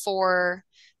Kajabi for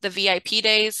the VIP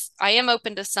days. I am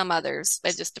open to some others.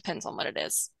 It just depends on what it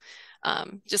is.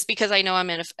 Just because I know I'm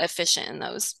efficient in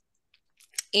those.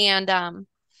 And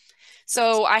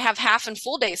so I have half and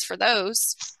full days for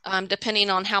those, depending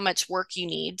on how much work you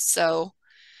need. So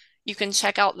you can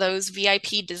check out those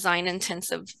VIP design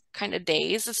intensive kind of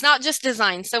days. It's not just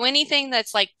design. So anything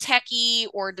that's like techie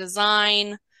or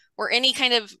design or any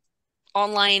kind of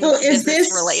online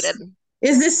business related.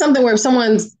 Is this something where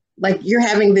someone's like, you're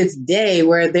having this day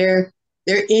where they're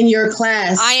in your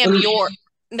class? I am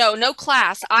no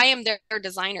class. I am their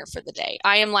designer for the day.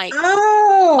 I am like,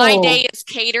 my day is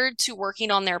catered to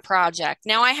working on their project.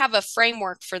 Now I have a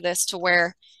framework for this to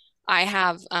where I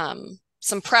have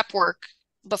some prep work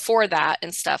before that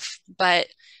and stuff. But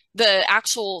the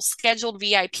actual scheduled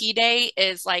VIP day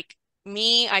is like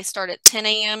me. I start at 10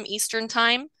 a.m. Eastern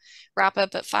time, wrap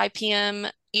up at 5 p.m.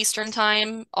 Eastern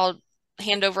time. I'll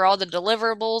hand over all the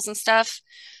deliverables and stuff.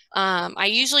 I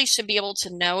usually should be able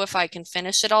to know if I can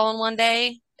finish it all in one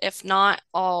day. If not,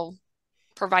 I'll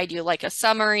provide you like a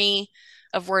summary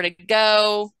of where to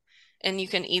go, and you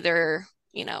can either,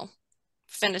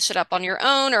 finish it up on your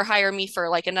own or hire me for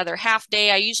like another half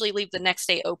day. I usually leave the next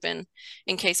day open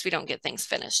in case we don't get things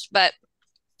finished, but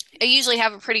I usually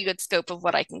have a pretty good scope of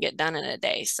what I can get done in a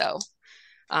day. So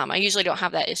I usually don't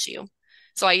have that issue.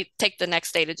 So I take the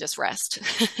next day to just rest.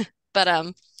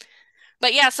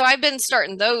 But yeah, so I've been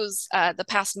starting those the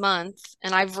past month,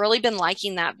 and I've really been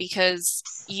liking that because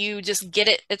you just get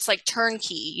it. It's like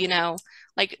turnkey,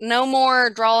 like no more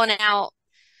drawing out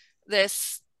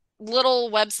this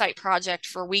little website project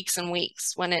for weeks and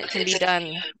weeks when it can be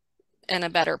done in a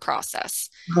better process.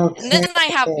 Okay. And then I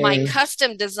have my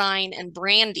custom design and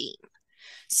branding.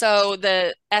 So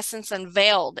the Essence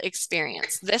Unveiled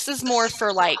experience. This is more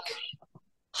for like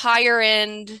higher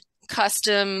end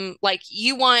custom, like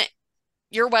you want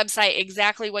your website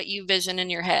exactly what you vision in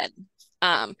your head.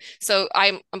 So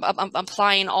I'm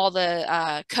applying all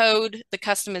the code, the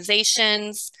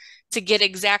customizations to get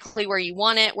exactly where you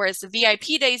want it. Whereas the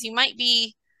VIP days, you might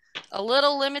be a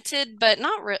little limited, but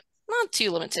not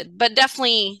too limited, but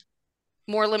definitely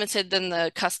more limited than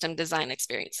the custom design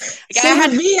experience. Like so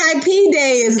the VIP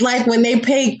day is like when they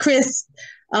pay Chris,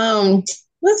 what's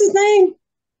his name?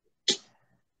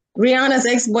 Rihanna's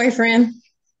ex-boyfriend.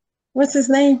 What's his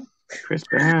name? Chris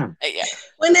Brown. Yeah.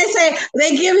 When they say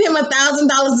they give him $1,000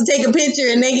 to take a picture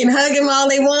and they can hug him all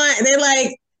they want, they're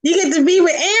like, you get to be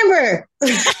with Amber. I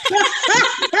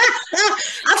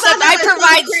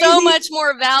provide so much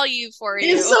more value for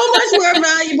you. It's so much more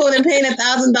valuable than paying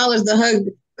 $1,000 to hug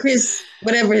Chris,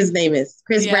 whatever his name is,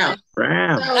 Chris Brown.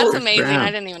 Brown. So, that's amazing. Brown.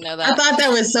 I didn't even know that. I thought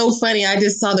that was so funny. I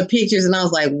just saw the pictures and I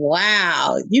was like,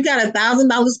 wow, you got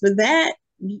 $1,000 for that?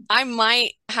 I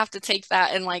might have to take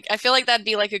that and I feel like that'd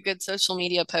be like a good social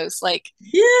media post. Like,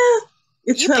 yeah,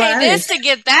 you pay this to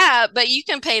get that, but you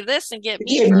can pay this and get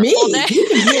me. Get me. You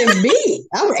can get me.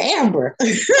 I'm Amber.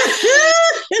 You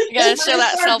gotta show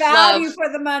that self-love. Value for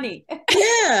the money.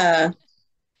 Yeah.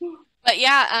 But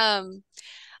yeah,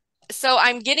 so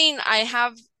I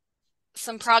have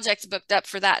some projects booked up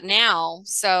for that now.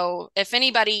 So if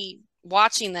anybody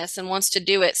watching this and wants to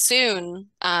do it soon,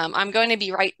 I'm going to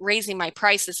be raising my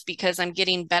prices because I'm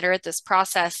getting better at this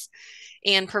process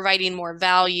and providing more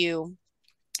value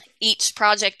each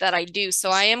project that I do. So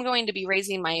I am going to be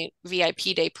raising my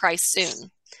VIP day price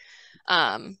soon.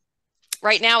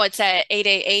 Right now it's at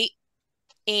 $888,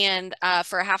 and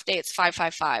for a half day it's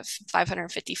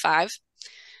 $555.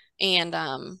 And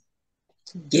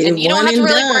you don't have to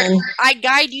really worry. I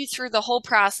guide you through the whole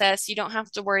process. You don't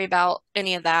have to worry about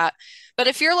any of that. But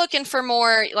if you're looking for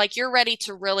more, like you're ready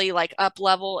to really like up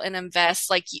level and invest,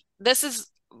 like this is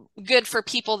good for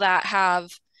people that have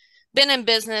been in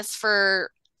business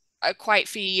for quite a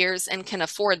few years and can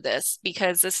afford this,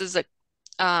 because this is a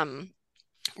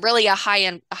really a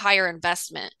higher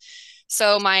investment.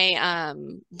 So my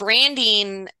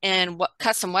branding and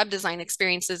custom web design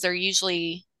experiences are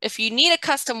usually, if you need a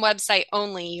custom website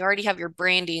only, you already have your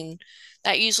branding,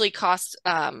 that usually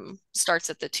starts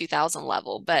at the 2,000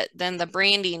 level, but then the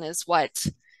branding is what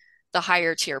the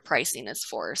higher tier pricing is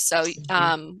for. So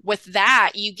with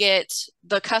that, you get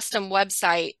the custom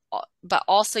website, but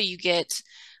also you get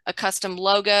a custom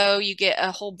logo, you get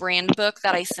a whole brand book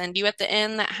that I send you at the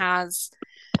end that has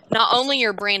not only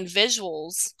your brand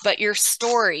visuals, but your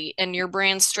story and your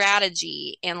brand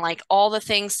strategy and like all the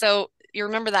things. So you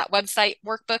remember that website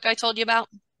workbook I told you about?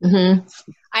 Mm-hmm.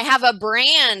 I have a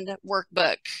brand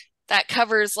workbook that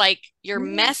covers like your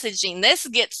messaging. This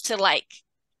gets to like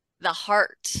the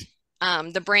heart.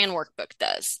 The brand workbook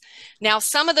does. Now,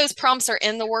 some of those prompts are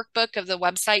in the workbook of the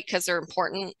website because they're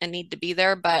important and need to be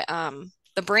there. But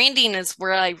the branding is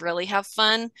where I really have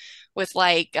fun with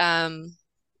like, we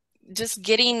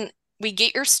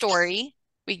get your story,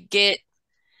 we get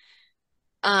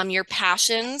your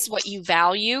passions, what you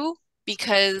value,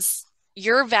 because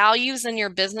your values in your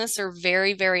business are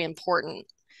very, very important,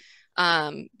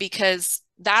 because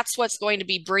that's what's going to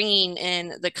be bringing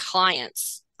in the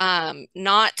clients,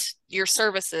 not your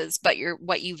services, but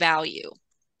what you value.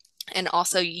 And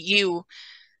also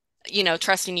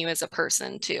trusting you as a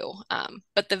person too.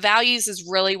 But the values is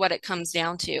really what it comes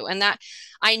down to. And that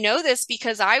I know this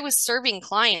because I was serving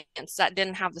clients that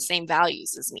didn't have the same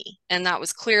values as me. And that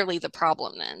was clearly the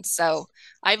problem then. So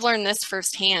I've learned this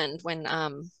firsthand when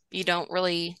you don't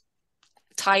really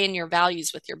tie in your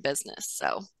values with your business.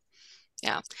 So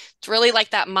yeah, it's really like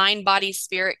that mind, body,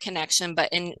 spirit connection, but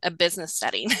in a business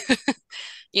setting,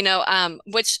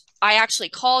 which I actually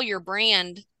call your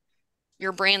brand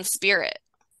spirit.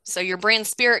 So your brand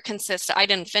spirit consists, I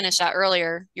didn't finish that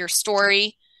earlier, your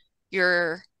story,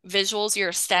 your visuals, your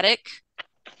aesthetic,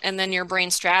 and then your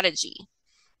brand strategy.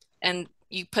 And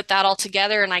you put that all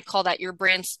together and I call that your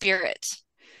brand spirit.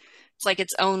 It's like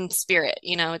its own spirit,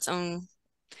 its own.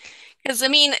 Because I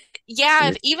mean,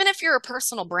 yeah, even if you're a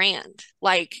personal brand,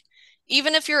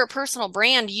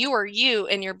 you are you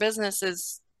and your business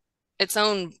is its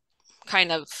own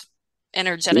kind of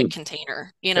energetic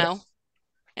container, you know?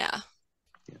 Yeah.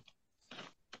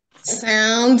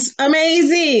 Sounds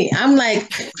amazing. I'm like,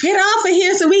 get off of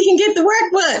here so we can get the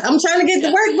workbook. I'm trying to get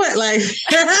the workbook. Like,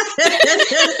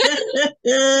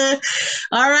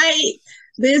 all right.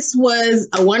 This was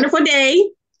a wonderful day.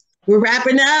 We're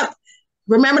wrapping up.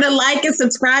 Remember to like and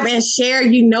subscribe and share.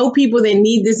 You know people that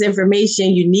need this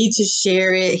information. You need to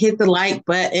share it. Hit the like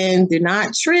button. Do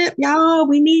not trip, y'all.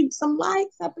 We need some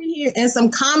likes up in here and some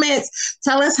comments.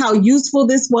 Tell us how useful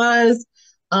this was.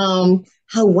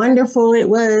 How wonderful it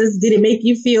was. Did it make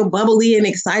you feel bubbly and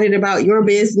excited about your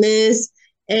business?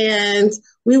 And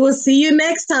we will see you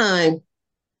next time.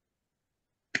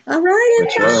 All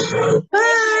right.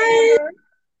 Bye.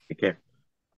 Take care.